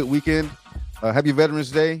 Hope you had a good weekend. Happy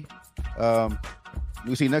Veterans Day.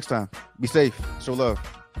 We'll see you next time. Be safe. Show love.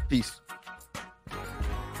 Peace.